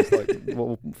movie. It's like,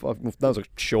 well, that was a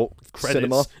short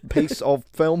cinema piece of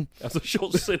film. That's a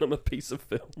short cinema piece of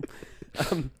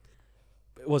film.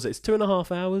 Was it? It's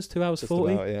 2.5 hours, 2 hours Just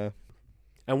 40. about, yeah.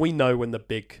 And we know when the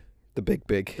big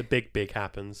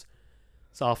happens.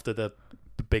 It's after the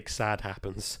big sad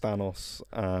happens. Thanos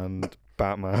and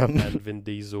Batman. And Vin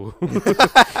Diesel.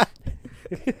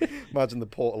 Imagine the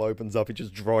portal opens up, he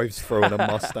just drives through in a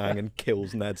Mustang and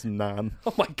kills Ned's nan.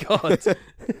 Oh my god.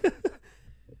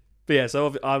 But yeah,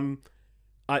 so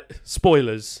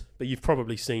spoilers, but you've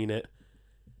probably seen it.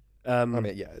 I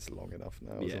mean, yeah, it's long enough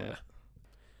now, isn't Yeah. it?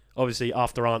 Obviously,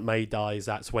 after Aunt May dies,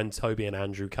 that's when Toby and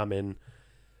Andrew come in.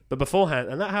 But beforehand,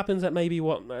 and that happens at maybe,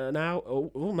 an hour,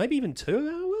 or maybe even 2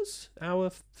 hours? Hour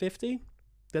 50?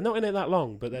 They're not in it that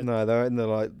long, but they're... No, they're in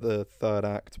the third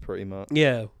act, pretty much.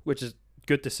 Yeah, which is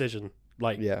good decision.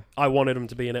 Like, Yeah. I wanted them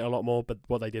to be in it a lot more, but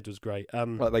what they did was great.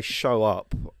 Like, they show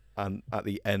up and at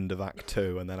the end of Act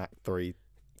 2, and then Act 3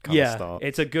 kind of starts.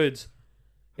 It's a good...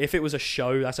 If it was a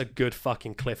show, that's a good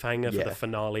fucking cliffhanger for the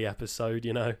finale episode,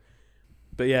 you know?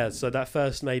 But yeah, so that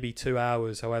first maybe 2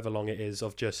 hours, however long it is,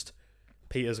 of just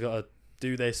Peter's got to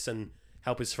do this and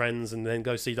help his friends and then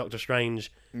go see Doctor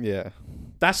Strange. Yeah.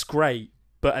 That's great.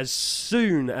 But as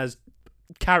soon as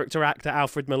character actor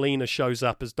Alfred Molina shows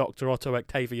up as Dr. Otto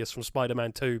Octavius from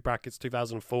Spider-Man 2, brackets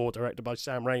 2004, directed by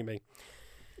Sam Raimi.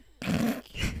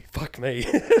 Fuck me.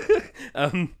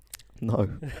 No.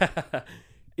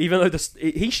 Even though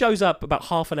he shows up about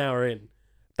half an hour in.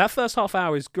 That first half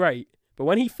hour is great. But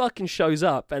when he fucking shows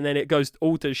up and then it goes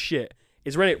all to shit,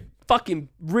 is when it fucking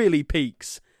really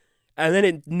peaks. And then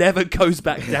it never goes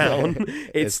back down.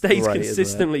 It stays great,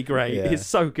 consistently great. Yeah. It's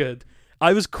so good.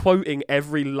 I was quoting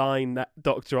every line that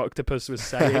Dr. Octopus was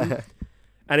saying.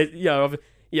 And it, you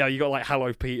got like,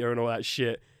 hello, Peter, and all that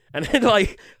shit. And then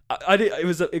like,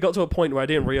 it got to a point where I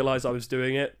didn't realize I was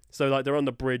doing it. So like, they're on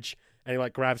the bridge and he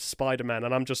like grabs Spider-Man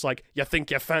and I'm just like, you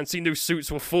think your fancy new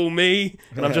suits will fool me?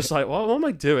 And I'm just like, what am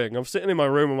I doing? I'm sitting in my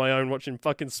room on my own watching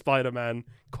fucking Spider-Man,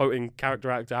 quoting character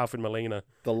actor Alfred Molina.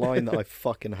 The line that I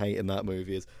fucking hate in that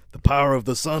movie is, the power of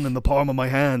the sun in the palm of my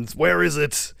hands, where is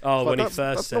it? Oh, when he that's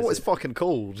first That's says not what it's it. fucking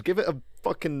called. Give it a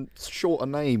fucking shorter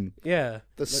name. Yeah.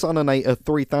 The Suninator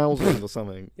 3000 or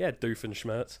something. Yeah,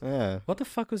 Doofenshmirtz. Yeah. What the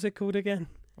fuck was it called again?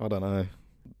 I don't know.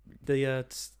 The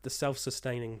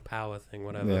self-sustaining power thing,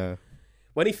 whatever. Yeah.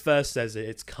 When he first says it,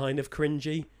 it's kind of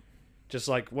cringy. Just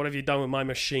like, what have you done with my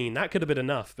machine? That could have been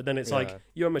enough. But then it's like,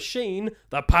 your machine,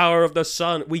 the power of the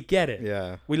sun. We get it.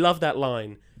 Yeah. We love that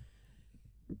line.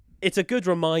 It's a good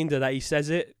reminder that he says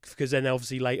it, because then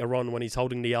obviously later on when he's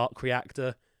holding the arc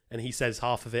reactor and he says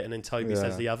half of it and then Toby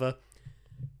says the other.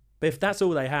 But if that's all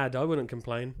they had, I wouldn't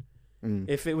complain.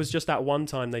 If it was just that one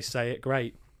time they say it,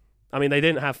 great. I mean, they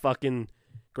didn't have fucking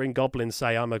Green Goblin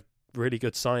say, I'm a really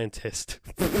good scientist.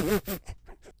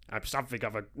 I'm something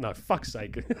of a... No, fuck's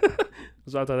sake.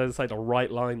 So I don't say the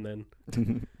right line then.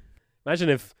 Imagine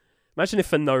if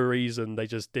for no reason they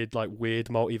just did like weird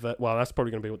multiverse... Well, that's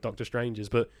probably going to be what Doctor Strange is,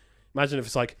 but imagine if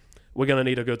it's like, we're going to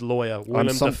need a good lawyer. I'm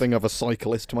something of a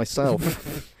cyclist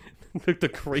myself. The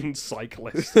green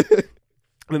cyclist.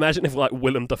 Imagine if like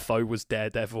Willem Dafoe was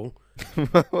Daredevil.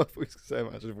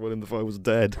 Imagine if Willem Dafoe was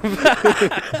dead.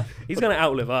 He's going to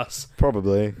outlive us.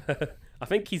 Probably. I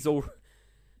think he's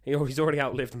already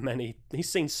outlived many. He's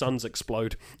seen suns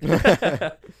explode.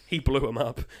 He blew them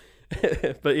up.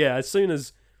 But yeah, as soon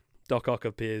as Doc Ock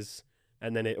appears,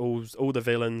 and then all the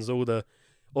villains,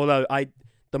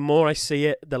 the more I see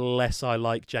it, the less I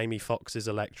like Jamie Foxx's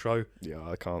Electro. Yeah,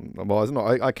 I can't. Well, it's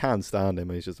not. I can stand him.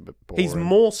 He's just a bit boring. He's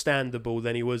more standable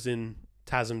than he was in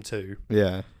TASM 2.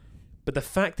 Yeah. But the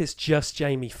fact it's just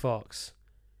Jamie Foxx,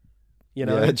 you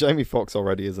know, yeah, Jamie Foxx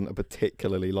already isn't a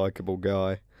particularly likable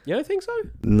guy. You don't think so?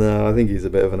 No, I think he's a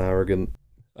bit of an arrogant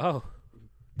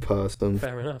person.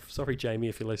 Fair enough. Sorry, Jamie,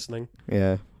 if you're listening.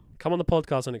 Yeah. Come on the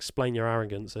podcast and explain your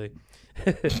arrogancy.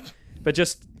 But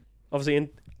just,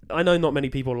 obviously, I know not many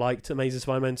people liked Amazing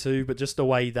Spider-Man 2, but just the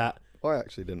way that... I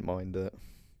actually didn't mind it.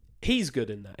 He's good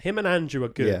in that. Him and Andrew are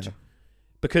good. Yeah.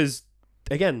 Because,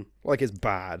 again... Like, it's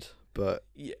bad, but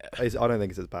yeah. I don't think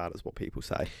it's as bad as what people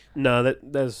say. No,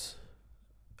 there's...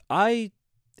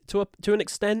 To an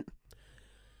extent,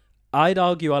 I'd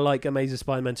argue I like Amazing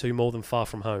Spider-Man 2 more than Far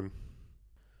From Home.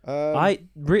 I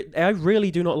really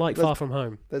do not like Far From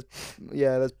Home. There's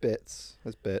bits.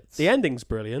 There's bits. The ending's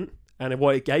brilliant, and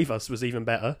what it gave us was even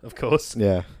better, of course.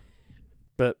 Yeah.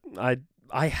 But I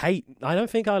I don't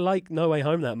think I like No Way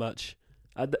Home that much.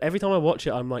 Every time I watch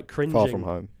it, I'm like cringing. Far From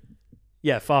Home.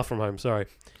 Yeah, Far From Home, sorry.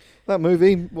 That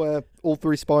movie where all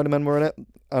 3 Spider-Men were in it,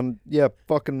 and yeah,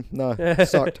 fucking no,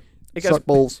 sucked. Sucked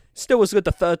balls. Still was good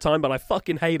the third time, but I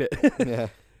fucking hate it. Yeah.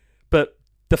 But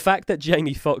the fact that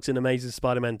Jamie Foxx in Amazing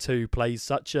Spider-Man 2 plays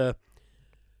such a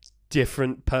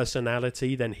different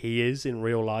personality than he is in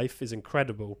real life is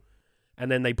incredible. And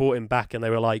then they brought him back and they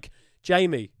were like,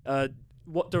 Jamie,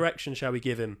 what direction shall we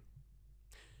give him?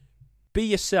 Be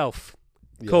yourself.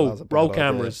 Yeah, Cool. Roll idea.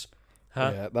 cameras.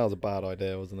 Huh? Yeah, that was a bad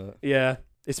idea, wasn't it? Yeah.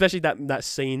 Especially that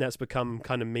scene that's become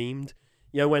kind of memed.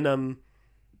 You know, when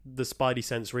the Spidey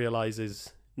sense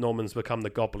realizes Norman's become the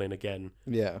Goblin again.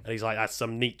 Yeah. And he's like, that's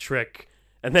some neat trick.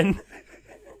 And then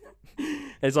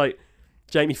it's like,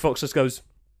 Jamie Foxx just goes,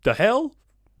 the hell?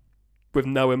 With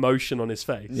no emotion on his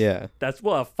face. Yeah. That's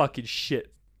what a fucking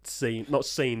shit scene. Not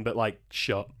scene, but like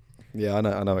shot. Yeah, I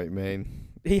know what you mean.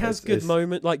 He has good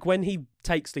moment, like when he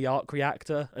takes the arc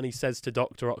reactor and he says to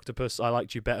Dr. Octopus, I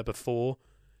liked you better before.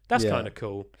 That's kind of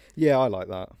cool. Yeah, I like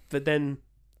that. But then...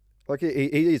 Like,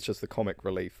 he is just the comic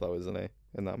relief, though, isn't he?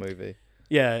 In that movie.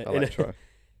 Yeah. Electro.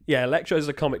 Yeah, Electro is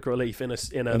a comic relief in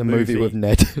a movie with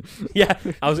Ned. Yeah,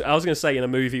 I was going to say in a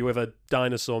movie with a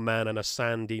dinosaur man and a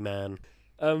sandy man.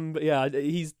 But yeah,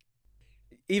 he's...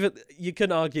 Even you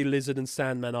can argue Lizard and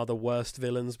Sandman are the worst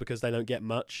villains because they don't get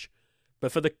much.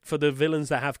 But for the villains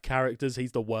that have characters,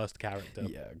 he's the worst character.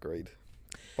 Yeah, agreed.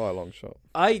 By a long shot.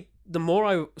 The more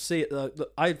I see it,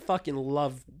 I fucking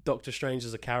love Doctor Strange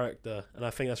as a character, and I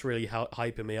think that's really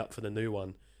hyping me up for the new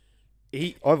one.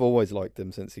 I've always liked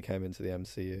him since he came into the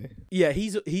MCU. Yeah,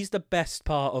 he's the best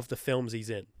part of the films he's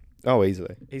in. Oh,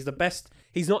 easily. He's the best.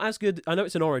 He's not as good. I know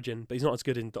it's an origin, but he's not as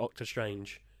good in Doctor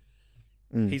Strange.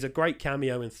 He's a great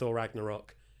cameo in Thor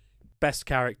Ragnarok. Best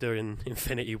character in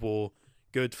Infinity War.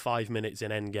 Good 5 minutes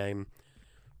in Endgame.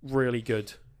 Really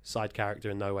good side character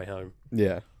in No Way Home.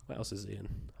 Yeah. What else is he in?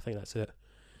 I think that's it.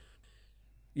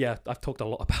 Yeah, I've talked a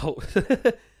lot about.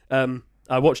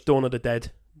 I watched Dawn of the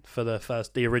Dead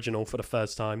the original for the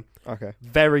first time. Okay.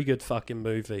 Very good fucking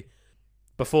movie.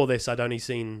 Before this, I'd only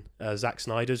seen Zack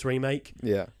Snyder's remake.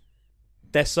 Yeah.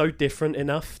 They're so different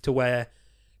enough to where,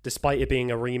 despite it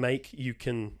being a remake, you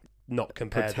can not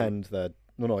compare pretend them.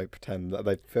 Pretend that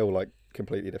they feel like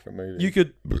completely different movies. You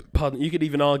could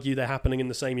even argue they're happening in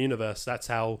the same universe. That's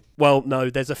how... Well, no,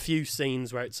 there's a few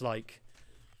scenes where it's like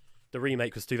the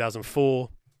remake was 2004.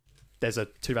 There's a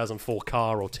 2004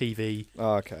 car or TV.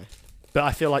 Oh, okay. But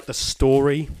I feel like the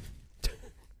story...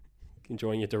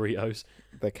 Enjoying your Doritos.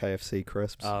 They're KFC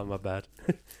crisps. Oh, my bad.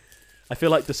 I feel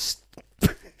like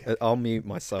I'll mute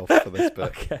myself for this bit.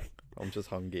 Okay. I'm just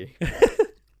hungry.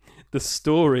 The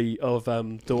story of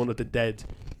Dawn of the Dead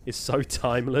is so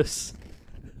timeless.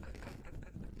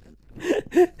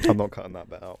 I'm not cutting that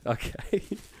bit out. Okay.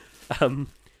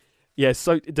 Yeah,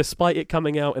 so despite it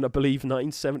coming out in, I believe,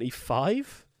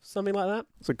 1975, something like that.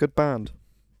 It's a good band.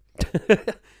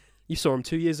 You saw them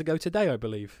 2 years ago today, I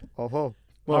believe. Oh.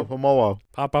 Well, tomorrow.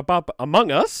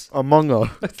 Among Us? Among Us.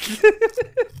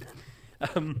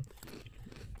 But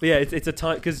yeah, it's a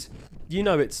time... Because, you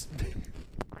know, it's...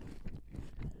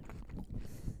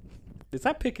 Is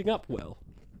that picking up well?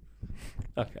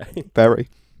 Okay. Very.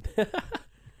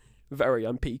 Very,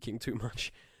 I'm peaking too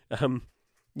much. You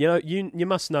know, you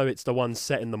must know it's the one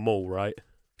set in the mall, right?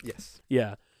 Yes.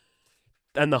 Yeah.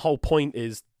 And the whole point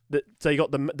is that so you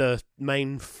got the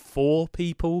main 4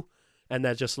 people, and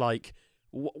they're just like,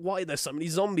 why are there so many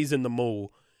zombies in the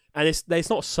mall? And it's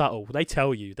not subtle. They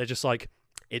tell you. They're just like,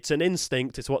 it's an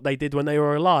instinct. It's what they did when they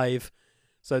were alive.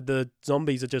 So the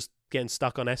zombies are just getting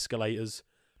stuck on escalators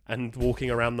and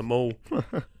walking around the mall.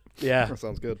 Yeah. That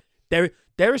sounds good. There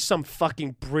is some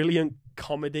fucking brilliant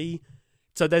comedy.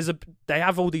 So they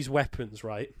have all these weapons,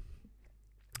 right?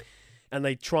 And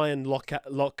they try and lock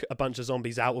a bunch of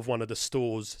zombies out of one of the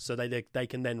stores so they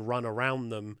can then run around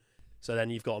them. So then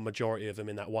you've got a majority of them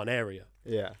in that one area.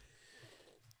 Yeah.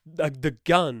 The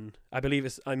gun, I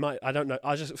believe I don't know.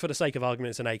 I just, for the sake of argument,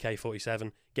 it's an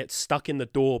AK-47. Gets stuck in the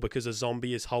door because a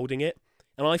zombie is holding it.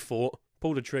 And I thought,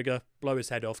 pull the trigger, blow his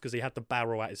head off because he had the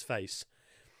barrel at his face.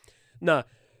 No,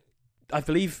 I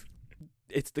believe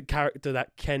it's the character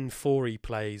that Ken Foree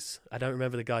plays. I don't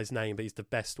remember the guy's name, but he's the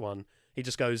best one. He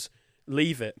just goes,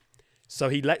 leave it. So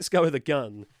he lets go of the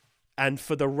gun. And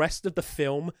for the rest of the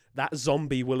film, that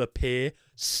zombie will appear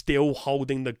still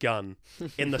holding the gun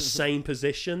in the same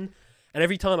position. And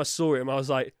every time I saw him, I was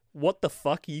like, what the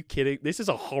fuck? Are you kidding? This is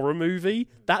a horror movie?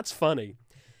 That's funny.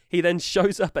 He then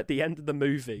shows up at the end of the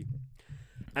movie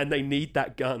and they need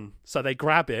that gun. So they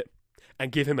grab it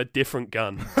and give him a different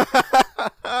gun.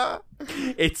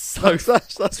 It's so...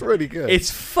 That's really good.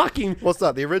 It's fucking... What's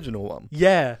that, the original one?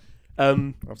 Yeah.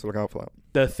 I'll have to look out for that.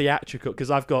 The theatrical...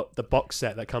 Because I've got the box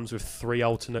set that comes with 3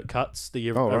 alternate cuts.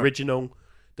 The original,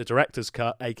 the director's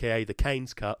cut, a.k.a. the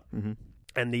Kane's cut,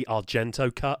 and the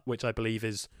Argento cut, which I believe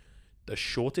is the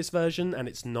shortest version, and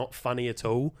it's not funny at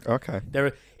all. Okay.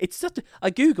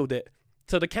 I googled it.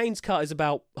 So the Kane's cut is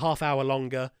about half hour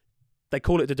longer. They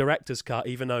call it the director's cut,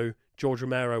 even though George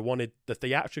Romero wanted the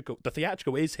theatrical. The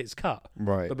theatrical is his cut,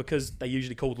 right? But because they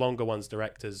usually called longer ones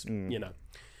directors, you know.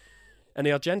 And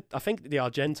I think the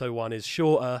Argento one is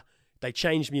shorter. They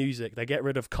change music. They get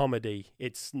rid of comedy.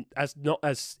 It's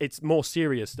more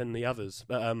serious than the others.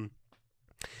 But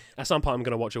at some point I'm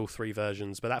gonna watch all 3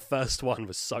 versions. But that first one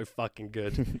was so fucking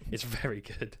good. It's very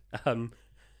good. And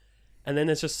then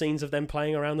there's just scenes of them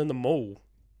playing around in the mall.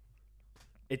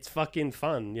 It's fucking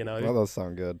fun, you know. That does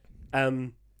sound good.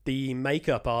 The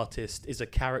makeup artist is a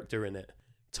character in it.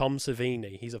 Tom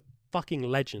Savini. He's a fucking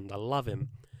legend. I love him.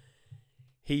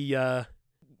 He's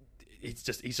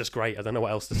just great. I don't know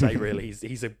what else to say really.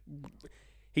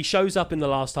 He shows up in the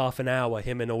last half an hour,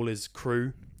 him and all his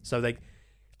crew. So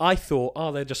I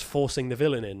thought, they're just forcing the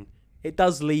villain in. It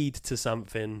does lead to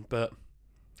something, but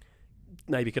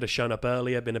maybe could have shown up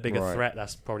earlier, been a bigger threat.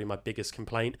 That's probably my biggest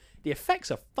complaint. The effects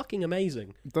are fucking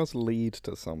amazing. It does lead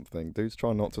to something. Dudes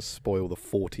try not to spoil the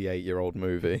 48-year-old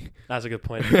movie. That's a good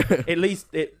point. It leads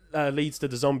to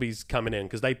the zombies coming in,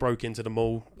 because they broke into the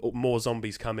mall. More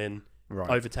zombies come in,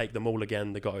 overtake the mall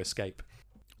again. They got to escape.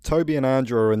 Toby and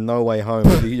Andrew are in No Way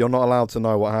Home. You're not allowed to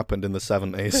know what happened in the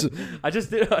 70s.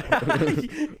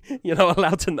 You're not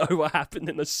allowed to know what happened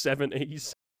in the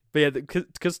 70s. But yeah,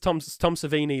 because Tom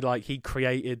Savini, like, he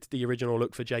created the original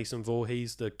look for Jason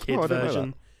Voorhees, the kid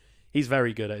version. He's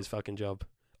very good at his fucking job.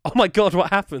 Oh my god, what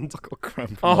happened? I got a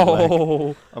cramp in my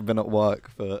leg. I've been at work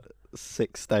for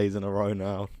 6 days in a row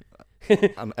now.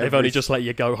 And they've only just let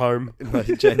you go home.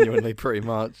 Genuinely, pretty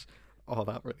much. Oh,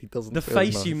 that really doesn't feel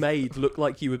face nice. You made looked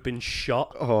like you had been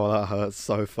shot. Oh, that hurts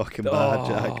so fucking bad,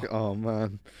 Jack. Oh,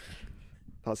 man.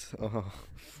 That's...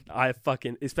 I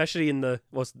fucking... Especially in the...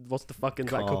 What's the fucking...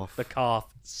 Calf. The calf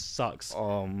sucks.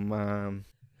 Oh, man.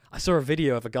 I saw a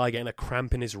video of a guy getting a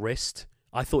cramp in his wrist.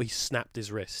 I thought he snapped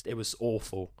his wrist. It was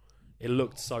awful. It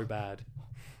looked so bad.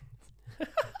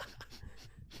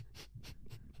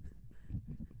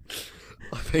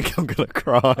 I think I'm gonna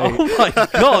cry. Oh my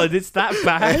god, it's that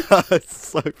bad? It's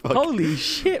so fucking... Holy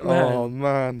shit, man. Oh,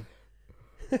 man.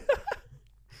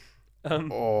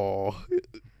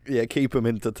 Yeah, keep him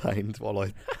entertained while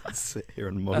I sit here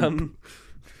and moan.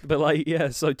 But like, yeah,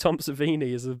 so Tom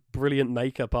Savini is a brilliant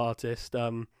makeup artist.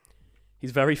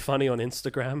 He's very funny on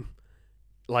Instagram.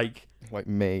 Like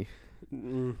me.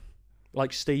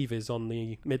 Like Steve is on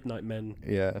the Midnight Men.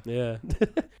 Yeah. Yeah.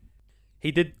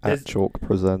 He did... At Chalk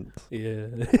Presents. Yeah.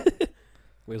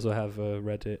 We also have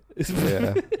Reddit.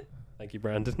 Yeah. Thank you,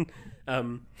 Brandon.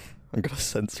 I'm going to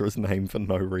censor his name for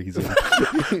no reason.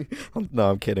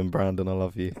 No, I'm kidding, Brandon. I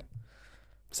love you.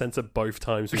 Censor both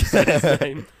times we said his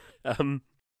name.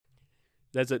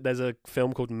 There's a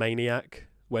film called Maniac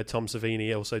where Tom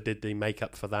Savini also did the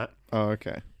makeup for that. Oh,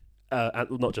 okay.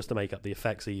 And not just the makeup, the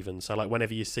effects even. So like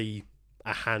whenever you see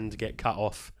a hand get cut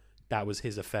off, that was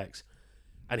his effects.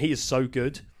 And he is so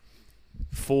good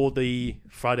for the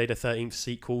Friday the 13th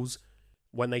sequels.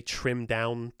 When they trim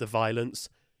down the violence,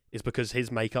 is because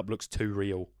his makeup looks too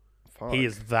real. Fuck. He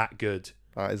is that good.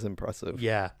 That is impressive.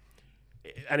 Yeah.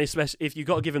 And especially if you've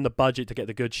got to give him the budget to get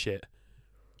the good shit.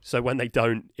 So when they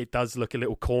don't, it does look a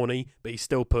little corny, but he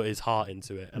still put his heart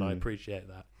into it, and I appreciate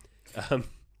that.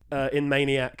 In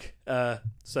Maniac,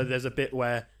 so there's a bit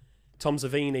where Tom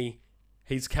Savini,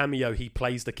 his cameo, he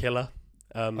plays the killer.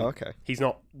 Okay. He's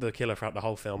not the killer throughout the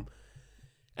whole film.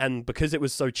 And because it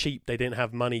was so cheap, they didn't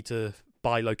have money to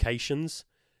buy locations.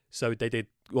 So they did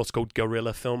what's called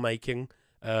guerrilla filmmaking.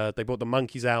 They brought the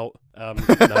monkeys out,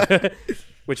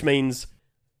 which means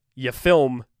you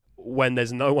film when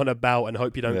there's no one about and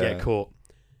hope you don't get caught.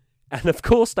 And of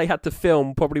course, they had to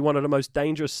film probably one of the most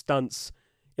dangerous stunts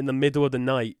in the middle of the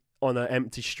night on an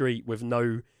empty street with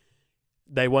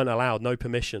they weren't allowed, no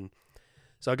permission.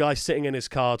 So a guy sitting in his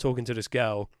car talking to this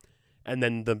girl, and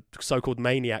then the so-called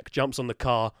maniac jumps on the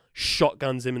car,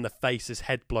 shotguns him in the face, his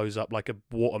head blows up like a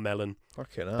watermelon.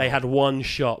 Fucking hell. They had one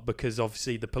shot because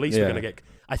obviously the police were going to get...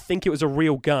 I think it was a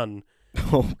real gun.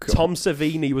 Oh, God. Tom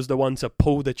Savini was the one to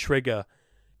pull the trigger.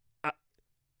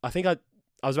 I think I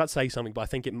was about to say something, but I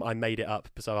think I made it up,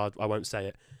 so I won't say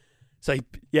it. So,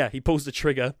 he pulls the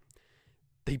trigger.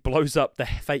 He blows up the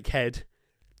fake head.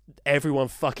 Everyone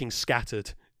fucking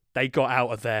scattered. They got out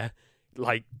of there,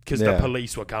 like, because the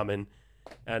police were coming.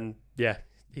 And,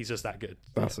 He's just that good.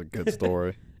 That's a good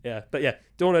story. Yeah, but yeah,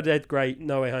 Dawn of the Dead, great.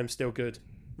 No Way Home, still good.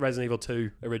 Resident Evil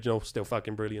 2, original, still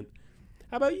fucking brilliant.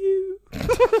 How about you?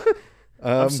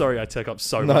 I'm sorry I took up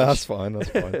so much. No, that's fine. That's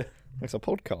fine. It's a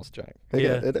podcast, Jack.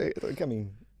 Yeah. I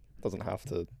mean, it doesn't have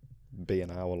to be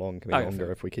an hour long. It can be longer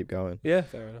fair. if we keep going. Yeah,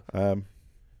 fair enough.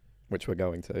 Which we're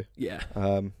going to. Yeah.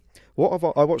 What have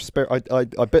I watched?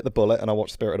 I bit the bullet and I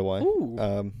watched Spirited Away. Ooh.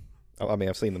 I mean,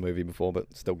 I've seen the movie before,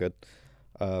 but still good.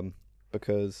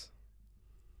 Because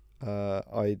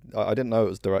I didn't know it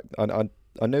was direct.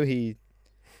 I knew he.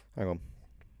 Hang on.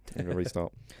 I'm gonna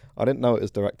restart. I didn't know it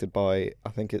was directed by. I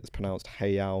think it's pronounced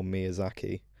Hayao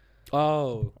Miyazaki.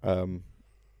 Oh.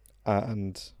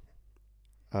 And.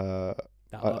 That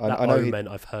I know meant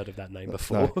I've heard of that name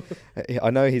before. No, I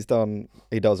know he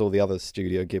does all the other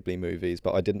Studio Ghibli movies,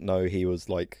 but I didn't know he was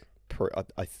like.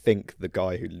 I think the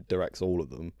guy who directs all of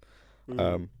them.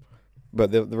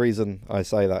 But the reason I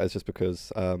say that is just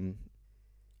because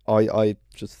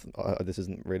this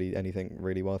isn't really anything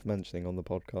really worth mentioning on the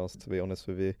podcast, to be honest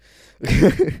with you.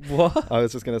 What? I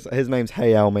was just going to say, his name's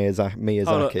Hayao Miyazaki.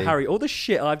 Oh, look, Harry, all the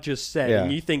shit I've just said,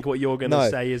 and you think what you're going to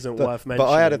say isn't worth mentioning.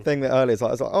 But I had a thing that earlier, I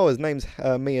was like, oh, his name's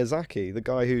Miyazaki, the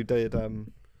guy who did,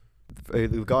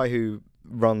 the guy who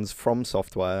runs From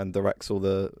Software and directs all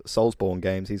the Soulsborne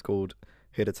games. He's called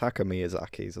Hidetaka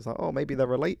Miyazaki. So it's like, oh, maybe they're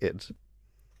related.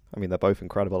 I mean, they're both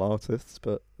incredible artists,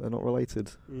 but they're not related.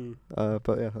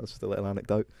 But yeah, that's just a little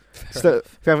anecdote. Still,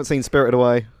 if you haven't seen Spirited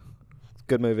Away,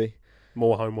 good movie.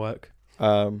 More homework.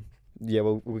 Yeah,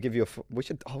 we'll give you we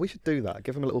should do that.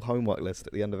 Give them a little homework list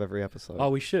at the end of every episode. Oh,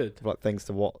 we should. Of, like, things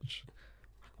to watch.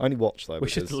 I only watch though. We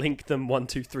should link them 1,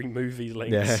 2, 3 movie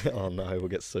links. Yeah. Oh no, we'll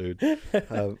get sued.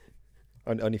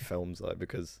 Only films though,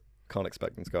 because can't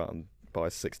expect them to go out and buy a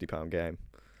 £60 game.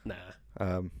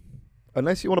 Nah.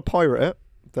 Unless you want to pirate it,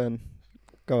 then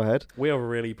go ahead. We are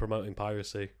really promoting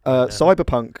piracy.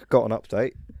 Cyberpunk got an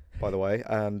update, by the way,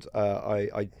 and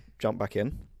I jumped back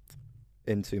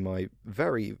into my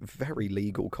very, very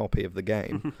legal copy of the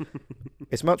game.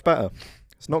 It's much better.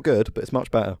 It's not good, but it's much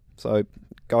better. So,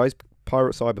 guys,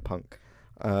 pirate Cyberpunk.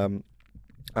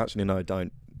 Actually, no,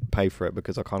 don't pay for it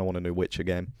because I kind of want a new Witcher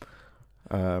game.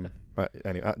 But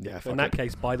anyway, yeah. In that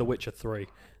case, buy The Witcher 3.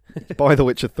 Buy The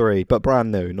Witcher 3, but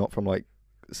brand new, not from like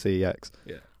CEX.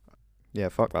 Yeah. Yeah,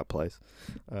 fuck that place.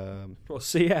 Or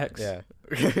CX?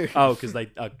 Yeah. Oh, because they,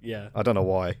 yeah. I don't know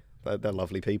why. They're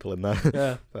lovely people in there.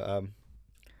 Yeah. But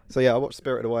so yeah, I watched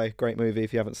Spirited Away. Great movie.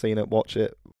 If you haven't seen it, watch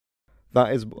it.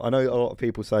 That is, I know a lot of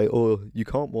people say, oh, you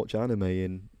can't watch anime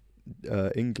in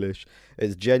English.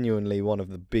 It's genuinely one of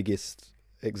the biggest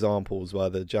examples where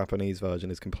the Japanese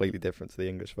version is completely different to the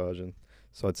English version.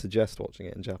 So I'd suggest watching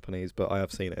it in Japanese, but I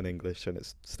have seen it in English and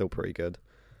it's still pretty good.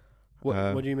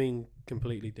 What do you mean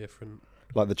completely different?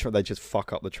 Like they just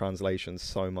fuck up the translation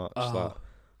so much that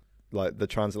like the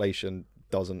translation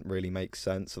doesn't really make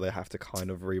sense, so they have to kind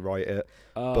of rewrite it.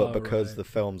 But because the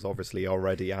film's obviously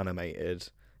already animated,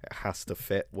 it has to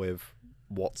fit with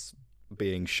what's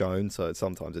being shown, so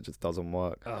sometimes it just doesn't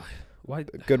work. Why?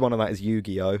 A good one of that is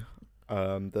Yu-Gi-Oh!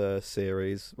 The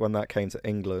series. When that came to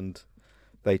England,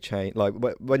 they changed, like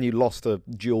when you lost a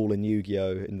duel in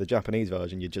Yu-Gi-Oh! In the Japanese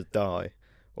version, you just die.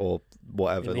 Or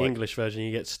whatever. In the English version,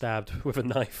 you get stabbed with a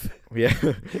knife. Yeah.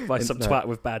 By some twat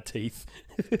with bad teeth.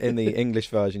 In the English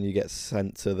version, you get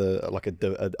sent to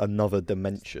another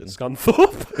dimension.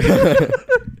 Scunthorpe.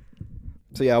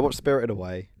 So yeah, I watched Spirited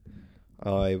Away.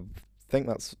 I think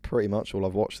that's pretty much all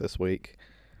I've watched this week.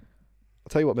 I'll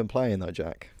tell you what I've been playing though,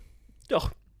 Jack. Oh,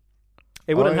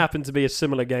 it wouldn't happen to be a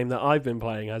similar game that I've been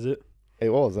playing, has it? It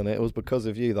was, and it was because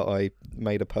of you that I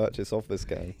made a purchase of this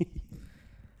game.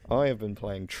 I have been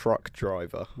playing Truck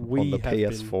Driver on the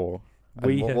PS4.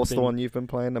 What's the one you've been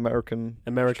playing? American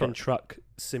Truck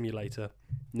Simulator.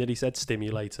 Nearly said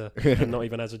stimulator, and not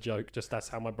even as a joke. Just that's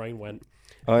how my brain went.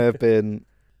 I have been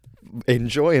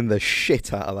enjoying the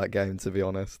shit out of that game, to be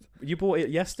honest. You bought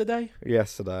it yesterday?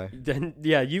 Yesterday. Then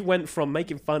yeah, you went from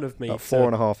making fun of me. About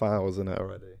 4.5 hours in it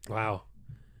already. Wow,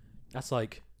 that's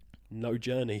like no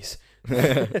journeys.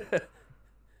 But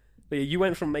yeah, you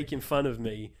went from making fun of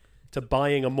me to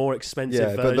buying a more expensive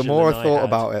version. Yeah, but the more I thought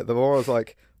about it, the more I was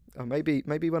like, oh, maybe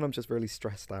when I'm just really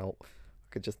stressed out, I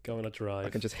could just go on a drive. I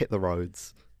can just hit the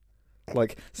roads.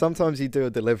 Like sometimes you do a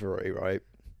delivery, right,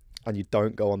 and you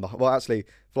don't go on the. Well, actually,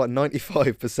 for like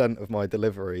 95% of my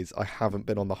deliveries, I haven't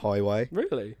been on the highway.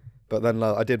 Really? But then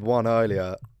I did one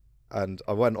earlier, and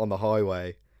I went on the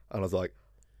highway, and I was like,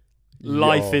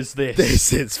 life is this.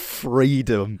 This is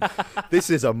freedom. This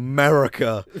is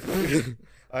America.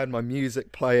 I had my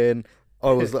music playing.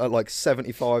 I was at like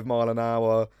 75 mile an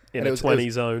hour. In and a 20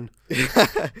 zone.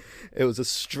 It was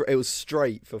it was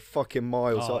straight for fucking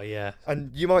miles. Oh, yeah.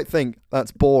 And you might think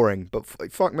that's boring, but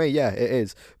fuck me, yeah, it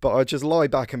is. But I just lie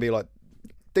back and be like,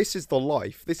 this is the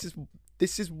life. This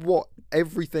is what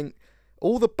everything,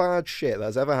 all the bad shit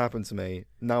that's ever happened to me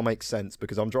now makes sense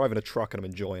because I'm driving a truck and I'm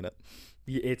enjoying it.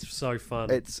 It's so fun.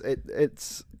 It's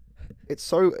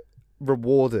so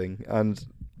rewarding and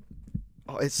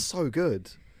it's so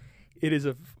good. It's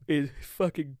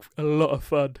fucking a lot of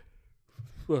fun.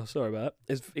 Well, sorry about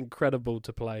that. It's incredible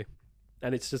to play,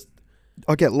 and it's just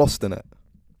I get lost in it.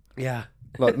 yeah.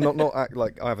 Like not act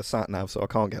like I have a sat nav, so I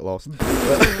can't get lost.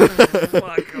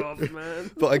 Fuck off, man.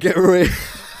 But I get really.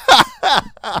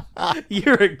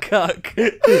 You're a cuck.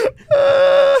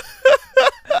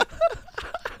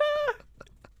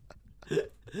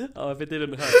 Oh, if it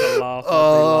didn't hurt to laugh,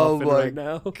 I'd be laughing right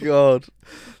now. God,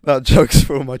 that joke's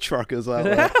for all my truckers out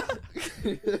there.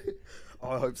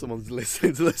 I hope someone's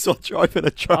listening to this while driving a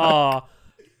truck. Oh,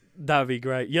 that'd be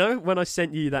great. You know, when I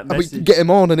sent you that And we message, can get him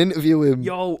on and interview him.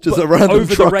 yo, just but a random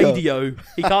over trucker. the radio.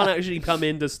 He can't actually come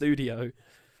in the studio. You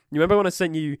remember when I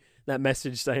sent you that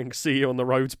message saying "see you on the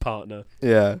roads, partner"?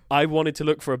 Yeah. I wanted to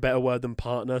look for a better word than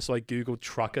partner, so I googled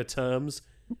trucker terms.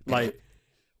 Like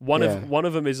one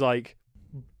of them is like,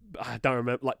 I don't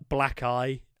remember, like black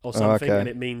eye or something, okay. and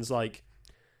it means like,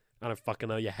 I don't fucking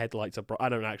know, your headlights are I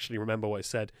don't actually remember what it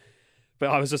said, but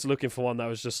I was just looking for one that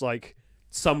was just like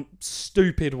some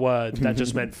stupid word that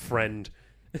just meant friend.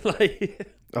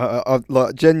 Like,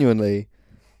 like genuinely,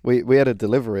 we had a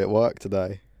delivery at work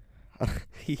today.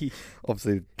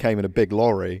 Obviously, came in a big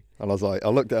lorry, and I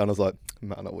looked at it and I was like,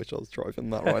 man, I wish I was driving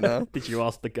that right now. did you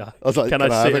ask the guy? I was like, can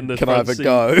I sit in the front have a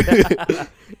go?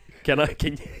 Can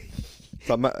you?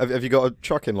 Like, have you got a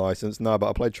trucking license? No, but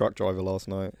I played truck driver last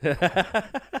night. You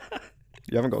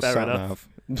haven't got Fair a sat enough.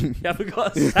 nav. You haven't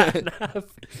got a sat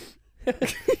nav.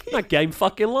 That game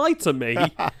fucking lied to me.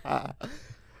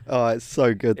 Oh, it's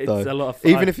so good It's though. a lot of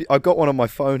fun. Even if I've got one on my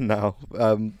phone now.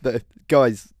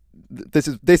 Guys, this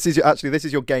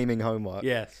is your gaming homework.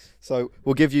 Yes. So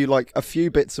we'll give you like a few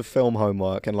bits of film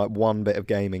homework and like one bit of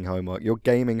gaming homework. Your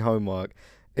gaming homework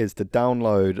is to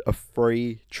download a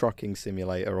free trucking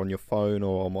simulator on your phone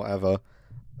or on whatever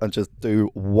and just do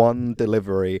one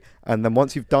delivery. And then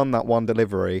once you've done that one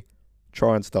delivery,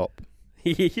 try and stop.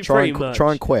 Try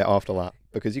and quit after that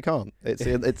because you can't.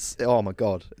 It's oh my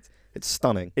God. It's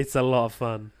stunning. It's a lot of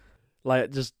fun.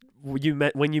 Like, just when you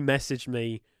messaged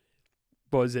me,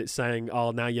 what was it saying?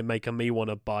 Oh, now you're making me want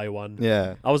to buy one.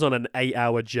 Yeah. I was on an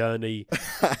 8-hour journey.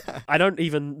 I don't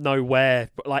even know where,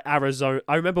 but like Arizona.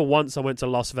 I remember once I went to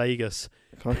Las Vegas.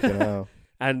 Fucking hell.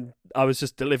 And I was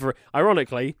just delivering.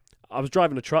 Ironically, I was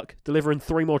driving a truck, delivering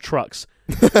 3 more trucks.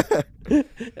 It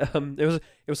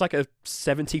was like a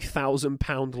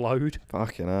 £70,000 load.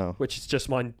 Fucking hell. Which is just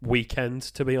my weekend,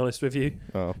 to be honest with you.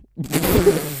 Oh.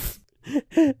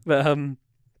 But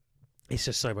it's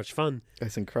just so much fun.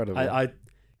 It's incredible. I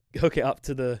hook it up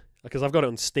to because I've got it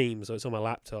on Steam, so it's on my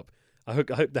laptop. I hook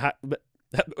the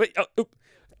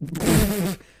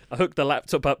I hook the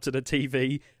laptop up to the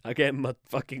TV. I get in my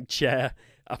fucking chair.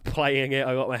 I'm playing it.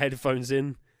 I got my headphones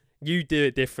in. You do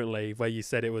it differently, where you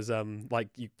said it was like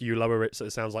you lower it so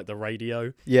it sounds like the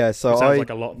radio. Yeah, so it sounds like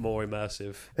a lot more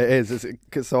immersive. It is.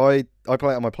 So I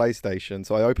play it on my PlayStation.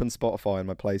 So I open Spotify on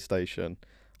my PlayStation.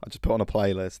 I just put on a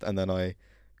playlist and then I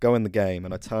go in the game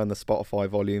and I turn the Spotify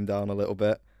volume down a little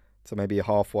bit to maybe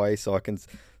halfway, so I can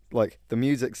like the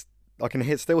music's. I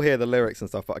can still hear the lyrics and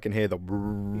stuff, but I can hear the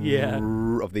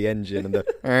of the engine and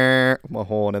the my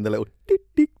horn and the little tick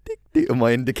tick tick tick of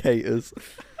my indicators.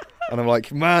 And I'm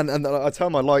like, man, and then I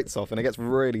turn my lights off and it gets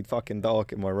really fucking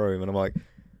dark in my room. And I'm like,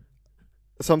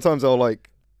 sometimes I'll like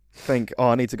think, oh,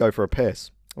 I need to go for a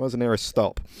piss. Where's the nearest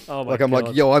stop? Oh my like I'm God.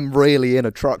 like, yo, I'm really in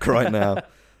a truck right now.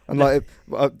 And like,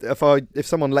 if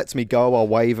someone lets me go, I'll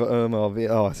wave at them.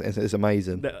 It's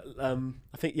amazing. I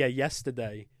think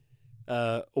yesterday,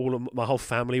 my whole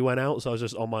family went out, so I was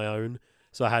just on my own.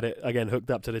 So I had it again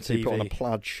hooked up to the So TV. you put on a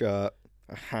plaid shirt,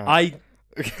 a hat. I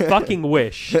fucking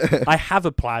wish I have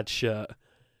a plaid shirt.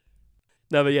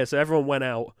 No, but yeah, so everyone went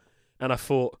out, and I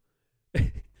thought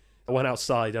I went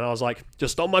outside, and I was like,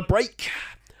 just on my break.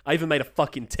 I even made a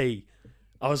fucking tea.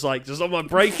 I was like, just on my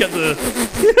break at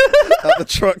the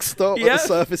truck stop at the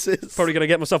surfaces. Probably gonna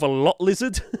get myself a lot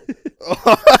lizard.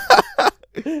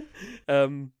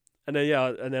 And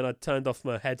then I turned off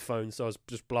my headphones, so I was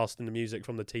just blasting the music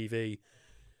from the TV,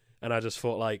 and I just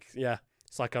thought like, yeah,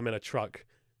 it's like I'm in a truck,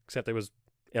 except it was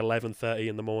 11:30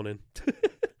 in the morning.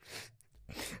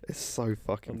 It's so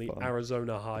fucking on the fun.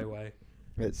 Arizona highway.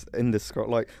 It's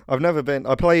indescribable. Like I've never been.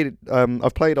 I've played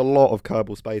a lot of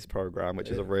Kerbal Space Program, which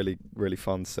is a really really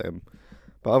fun sim.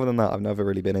 But other than that, I've never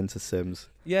really been into Sims.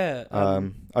 Yeah. I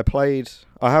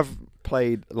have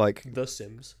played like The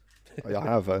Sims. I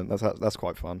have. That's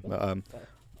quite fun. But,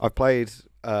 I've played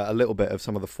a little bit of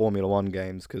some of the Formula One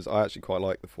games because I actually quite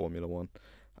like the Formula One.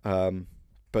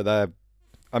 But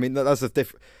that's a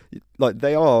different. Like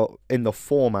they are in the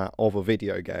format of a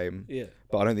video game. Yeah.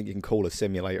 But I don't think you can call a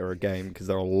simulator a game because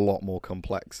they're a lot more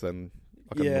complex than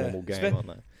like a normal game, aren't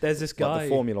they? There's this guy. Like the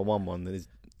Formula One is.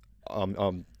 I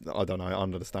don't know. I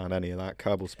understand any of that.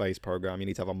 Kerbal Space Program. You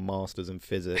need to have a master's in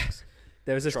physics.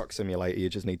 There's this truck simulator. You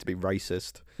just need to be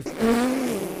racist.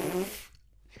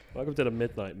 Welcome to the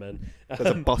Midnight Men.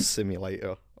 There's a bus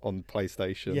simulator on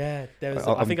PlayStation. Yeah,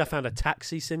 I think I found a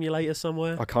taxi simulator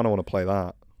somewhere. I kind of want to play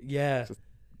that. Yeah. Just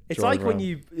it's drive like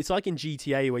around. it's like in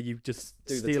GTA where you just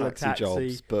Do the steal a taxi taxi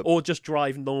jobs, but- or just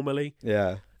drive normally.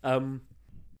 Yeah. Fuck,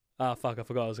 I forgot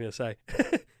what I was going to say.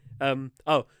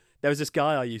 There was this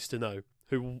guy I used to know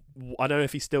who I don't know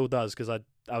if he still does because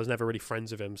I was never really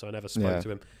friends with him, so I never spoke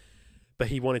to him. But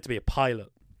he wanted to be a pilot.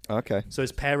 Okay. So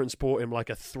his parents bought him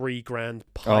like a $3,000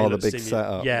 pilot. Oh, the big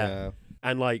setup. Yeah.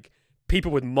 And like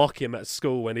people would mock him at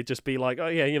school and he'd just be like, "Oh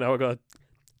yeah, I got to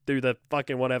do the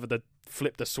fucking whatever, the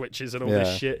flip the switches and all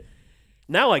this shit."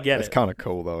 Now I get it. It's kind of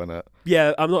cool though, isn't it?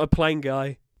 Yeah, I'm not a plane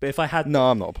guy, but if I had No,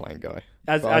 I'm not a plane guy.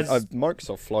 as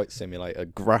Microsoft Flight Simulator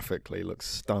graphically looks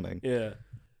stunning. yeah,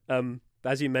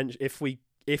 as you mentioned, if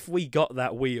we got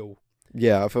that wheel,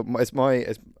 Yeah,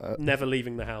 it's never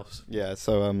leaving the house. yeah.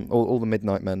 So all the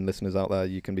Midnight Men listeners out there,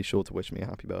 you can be sure to wish me a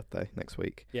happy birthday next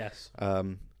week. Yes.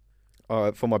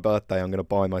 For my birthday, I'm gonna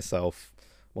buy myself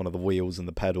one of the wheels and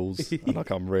the pedals, and like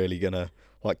I'm really gonna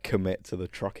like commit to the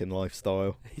trucking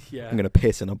lifestyle. Yeah. I'm gonna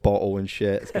piss in a bottle and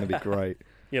shit. It's gonna be great.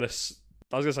 I was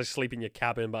gonna say sleep in your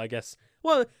cabin, but I guess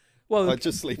well, I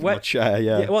just sleep in my chair.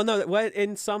 Yeah. well, no, we're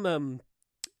in some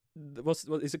what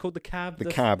is it called? The cab. The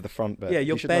cab, the front bit. Yeah,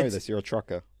 your you should know bed's- this. You're a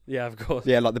trucker. Yeah, of course.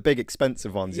 Yeah, like the big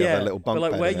expensive ones. Yeah, their little bunk but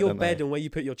like bed where in it, your don't bed they? and where you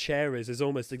put your chair is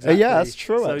almost exactly. Yeah, that's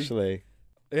true so, actually.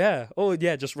 Yeah. Oh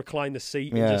yeah, just recline the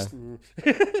seat. Yeah.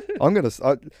 And just.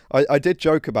 I did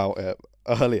joke about it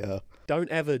earlier. Don't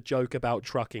ever joke about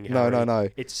trucking. No, Harry. no.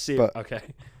 It's serious. But- Okay.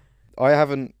 I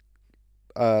haven't.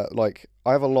 I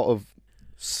have a lot of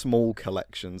small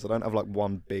collections. I don't have like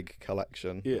one big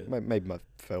collection. Yeah. Maybe my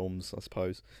films, I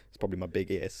suppose. It's probably my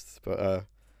biggest. But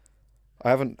I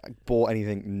haven't bought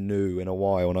anything new in a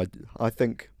while, and I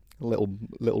think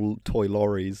little toy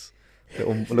lorries,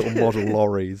 little model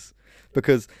lorries,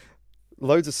 because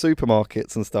loads of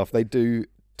supermarkets and stuff, they do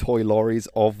toy lorries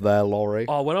of their lorry.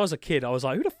 Oh, when I was a kid, I was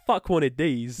like, who the fuck wanted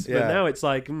these? Yeah. But now it's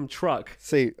like, truck.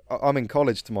 See, I'm in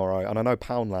college tomorrow, and I know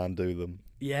Poundland do them.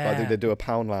 Yeah. Like, they do a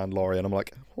Poundland lorry, and I'm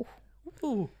like, oh.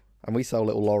 Ooh. And we sell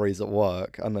little lorries at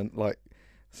work, and then like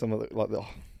some of the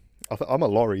I'm a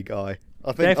lorry guy.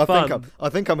 I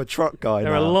think I'm a truck guy.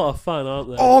 They're now. a lot of fun, aren't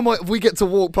they? Oh my! We get to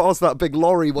walk past that big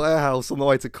lorry warehouse on the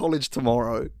way to college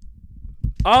tomorrow.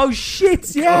 Oh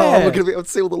shit! Yeah. Oh, we're gonna be able to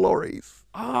see all the lorries.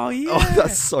 Oh yeah. Oh,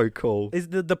 that's so cool. Is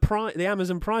the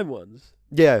Amazon Prime ones?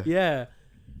 Yeah. Yeah.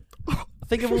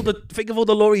 think of all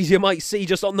the lorries you might see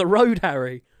just on the road,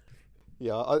 Harry.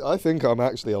 Yeah, I think I'm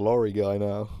actually a lorry guy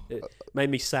now. It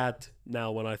made me sad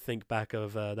now when I think back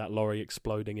of that lorry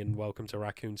exploding in Welcome to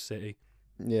Raccoon City.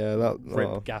 Yeah, that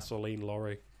Rip gasoline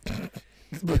lorry.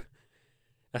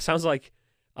 That sounds like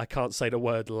I can't say the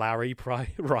word Larry,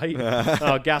 right?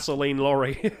 Oh, gasoline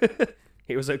lorry.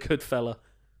 He was a good fella.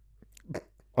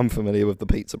 I'm familiar with the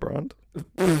pizza brand.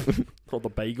 Or the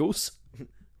bagels.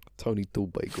 Tony Two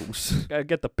Bagels.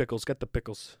 Get the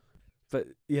pickles. But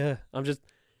yeah,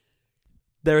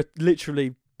 there are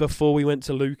literally, before we went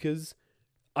to Luca's,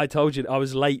 I told you I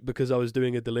was late because I was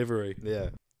doing a delivery. Yeah.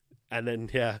 And then,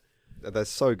 yeah. They're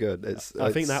so good.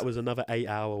 I think that was another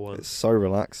 8-hour one. It's so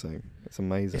relaxing. It's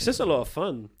amazing. It's just a lot of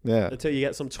fun. Yeah. Until you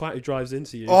get some twat who drives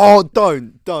into you. Oh,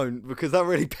 don't, because that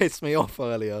really pissed me off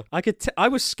earlier. I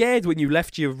was scared when you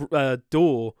left your house.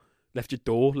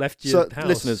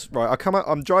 Listeners, right,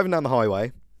 I'm driving down the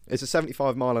highway. It's a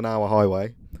 75-mile-an-hour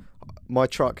highway. My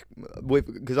truck,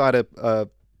 because I had a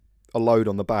load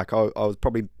on the back, I was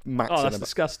probably maxing. Oh, that's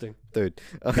disgusting. Dude.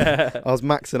 I was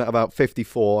maxing at about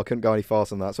 54. I couldn't go any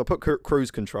faster than that. So I put cruise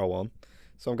control on.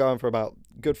 So I'm going for about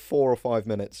good 4 or 5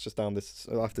 minutes just down this.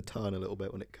 I'll have to turn a little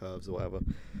bit when it curves or whatever.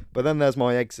 But then there's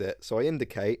my exit. So I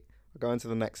indicate, I go into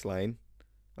the next lane,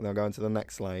 and then I go into the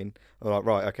next lane. I'm like,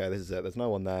 right, okay, this is it. There's no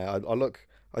one there.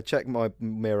 I check my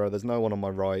mirror. There's no one on my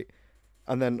right.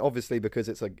 And then obviously because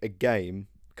it's a game,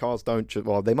 cars don't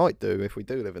well, they might do if we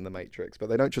do live in the Matrix, but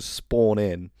they don't just spawn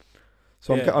in.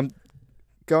 So Yeah. I'm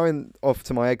going off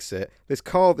to my exit, this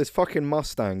fucking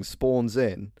Mustang spawns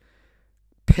in,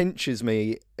 pinches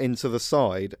me into the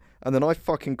side, and then I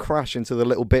fucking crash into the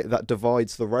little bit that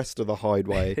divides the rest of the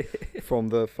highway from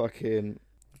the fucking...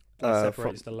 that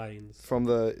separates the lanes.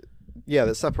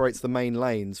 That separates the main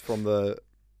lanes from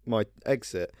my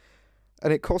exit.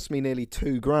 And it cost me nearly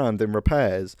 $2,000 in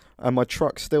repairs, and my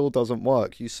truck still doesn't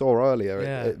work. You saw earlier,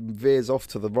 it veers off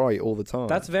to the right all the time.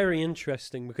 That's very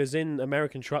interesting, because in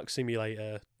American Truck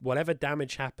Simulator, whatever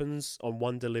damage happens on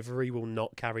one delivery will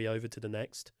not carry over to the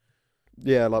next.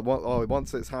 Yeah, like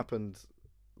once it's happened,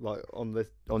 like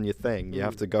on your thing, you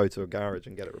have to go to a garage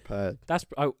and get it repaired.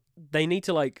 They need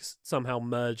to like somehow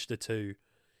merge the two,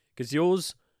 because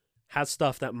yours has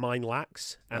stuff that mine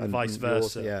lacks, and vice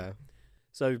versa. Yours, yeah.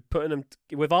 So putting them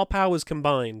with our powers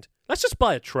combined, let's just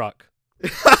buy a truck.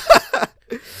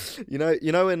 You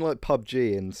know, in like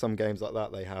PUBG and some games like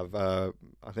that, they have I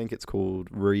think it's called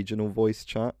regional voice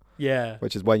chat. Yeah.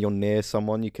 Which is when you're near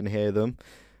someone, you can hear them.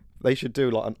 They should do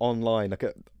like an online,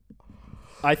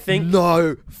 I think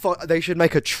they should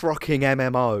make a trucking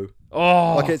MMO.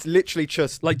 Oh, like it's literally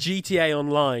just like GTA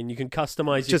Online. You can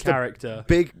customize your character.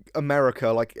 Big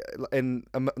America, like in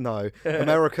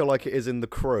America, like it is in The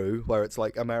Crew, where it's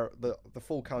like the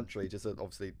full country, just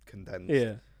obviously condensed.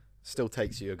 Yeah, still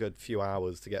takes you a good few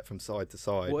hours to get from side to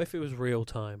side. What if it was real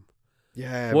time?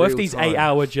 Yeah. What if these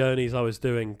 8-hour journeys I was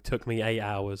doing took me 8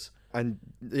 hours? And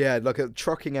yeah, like a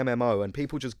trucking MMO, and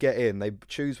people just get in. They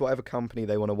choose whatever company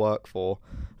they want to work for,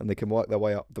 and they can work their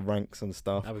way up the ranks and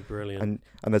stuff. That'd be brilliant.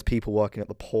 And there's people working at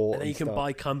the port. And then you can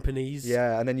buy companies.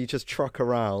 Yeah, and then you just truck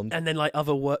around. And then like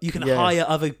other work, you can hire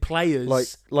other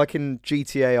players. Like in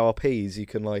GTA RPs, you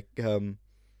can like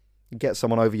get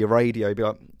someone over your radio, be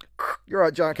like, "You're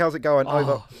right, Jack. How's it going?"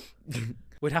 Over.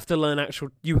 We'd have to learn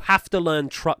You have to learn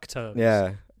truck terms.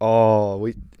 Yeah. Oh,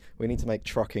 we need to make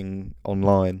trucking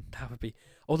online. That would be...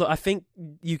 Although I think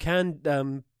you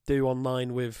can do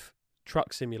online with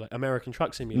American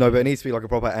Truck Simulator. No, but it needs to be like a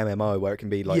proper MMO where it can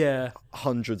be like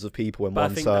hundreds of people in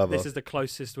one server. I think this is the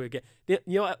closest we get. You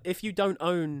know, if you don't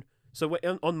own... So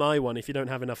on my one, if you don't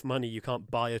have enough money, you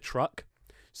can't buy a truck.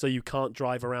 So you can't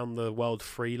drive around the world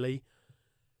freely.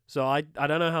 So I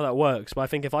don't know how that works, but I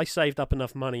think if I saved up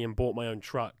enough money and bought my own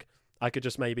truck, I could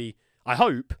just maybe... I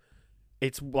hope...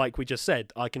 It's like we just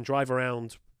said, I can drive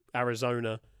around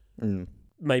Arizona.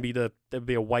 Maybe there'll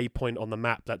be a waypoint on the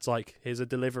map that's like, here's a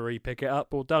delivery, pick it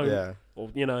up or don't. Yeah.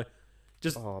 Or, you know,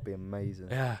 just... Oh, it'd be amazing.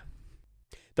 Yeah.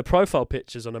 The profile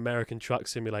pictures on American Truck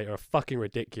Simulator are fucking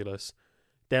ridiculous.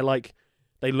 They're like...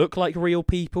 They look like real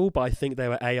people, but I think they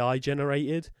were AI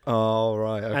generated. Oh,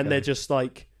 right, okay. And they're just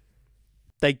like...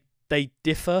 They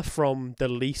differ from the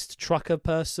least trucker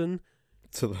person...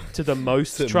 To the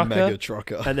most trucker, mega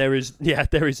trucker, and there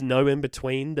is no in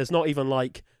between. There's not even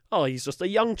like, oh, he's just a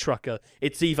young trucker.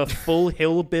 It's either full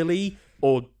hillbilly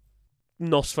or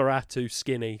Nosferatu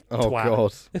skinny. Oh twat.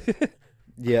 God,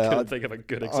 yeah. I couldn't think of a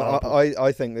good example.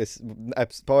 I think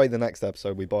by the next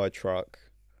episode we buy a truck.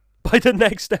 By the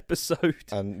next episode,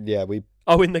 and yeah,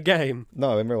 in the game.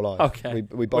 No, in real life. Okay,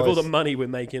 we buy with all the money we're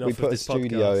making off of this podcast. We put a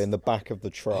studio in the back of the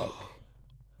truck.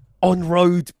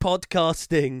 On-road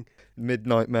podcasting.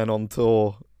 Midnight Men on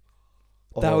tour.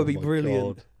 That would be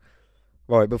brilliant. God.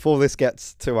 Right, before this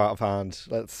gets too out of hand,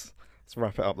 let's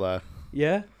wrap it up there.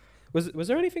 Yeah. Was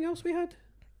there anything else we had?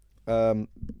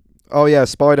 Oh yeah,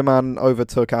 Spider-Man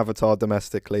overtook Avatar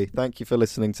domestically. Thank you for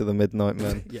listening to the Midnight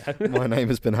Men. Yeah. My name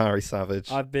has been Harry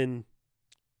Savage. I've been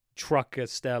Trucker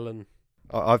Stellan.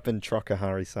 I've been Trucker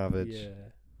Harry Savage. Yeah.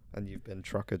 And you've been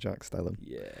Trucker Jack Stellan.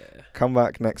 Yeah. Come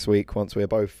back next week once we're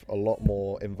both a lot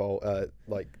more involved,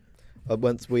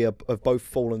 once we have both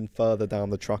fallen further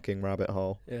down the trucking rabbit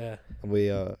hole. Yeah. And we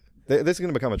this is going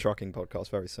to become a trucking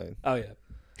podcast very soon. Oh yeah.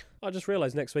 I just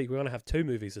realised next week we're going to have 2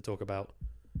 movies to talk about.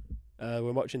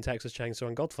 We're watching Texas Chainsaw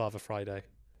and Godfather Friday.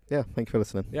 Yeah, thank you for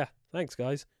listening. Yeah, thanks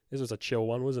guys. This was a chill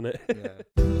one, wasn't it?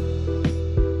 Yeah.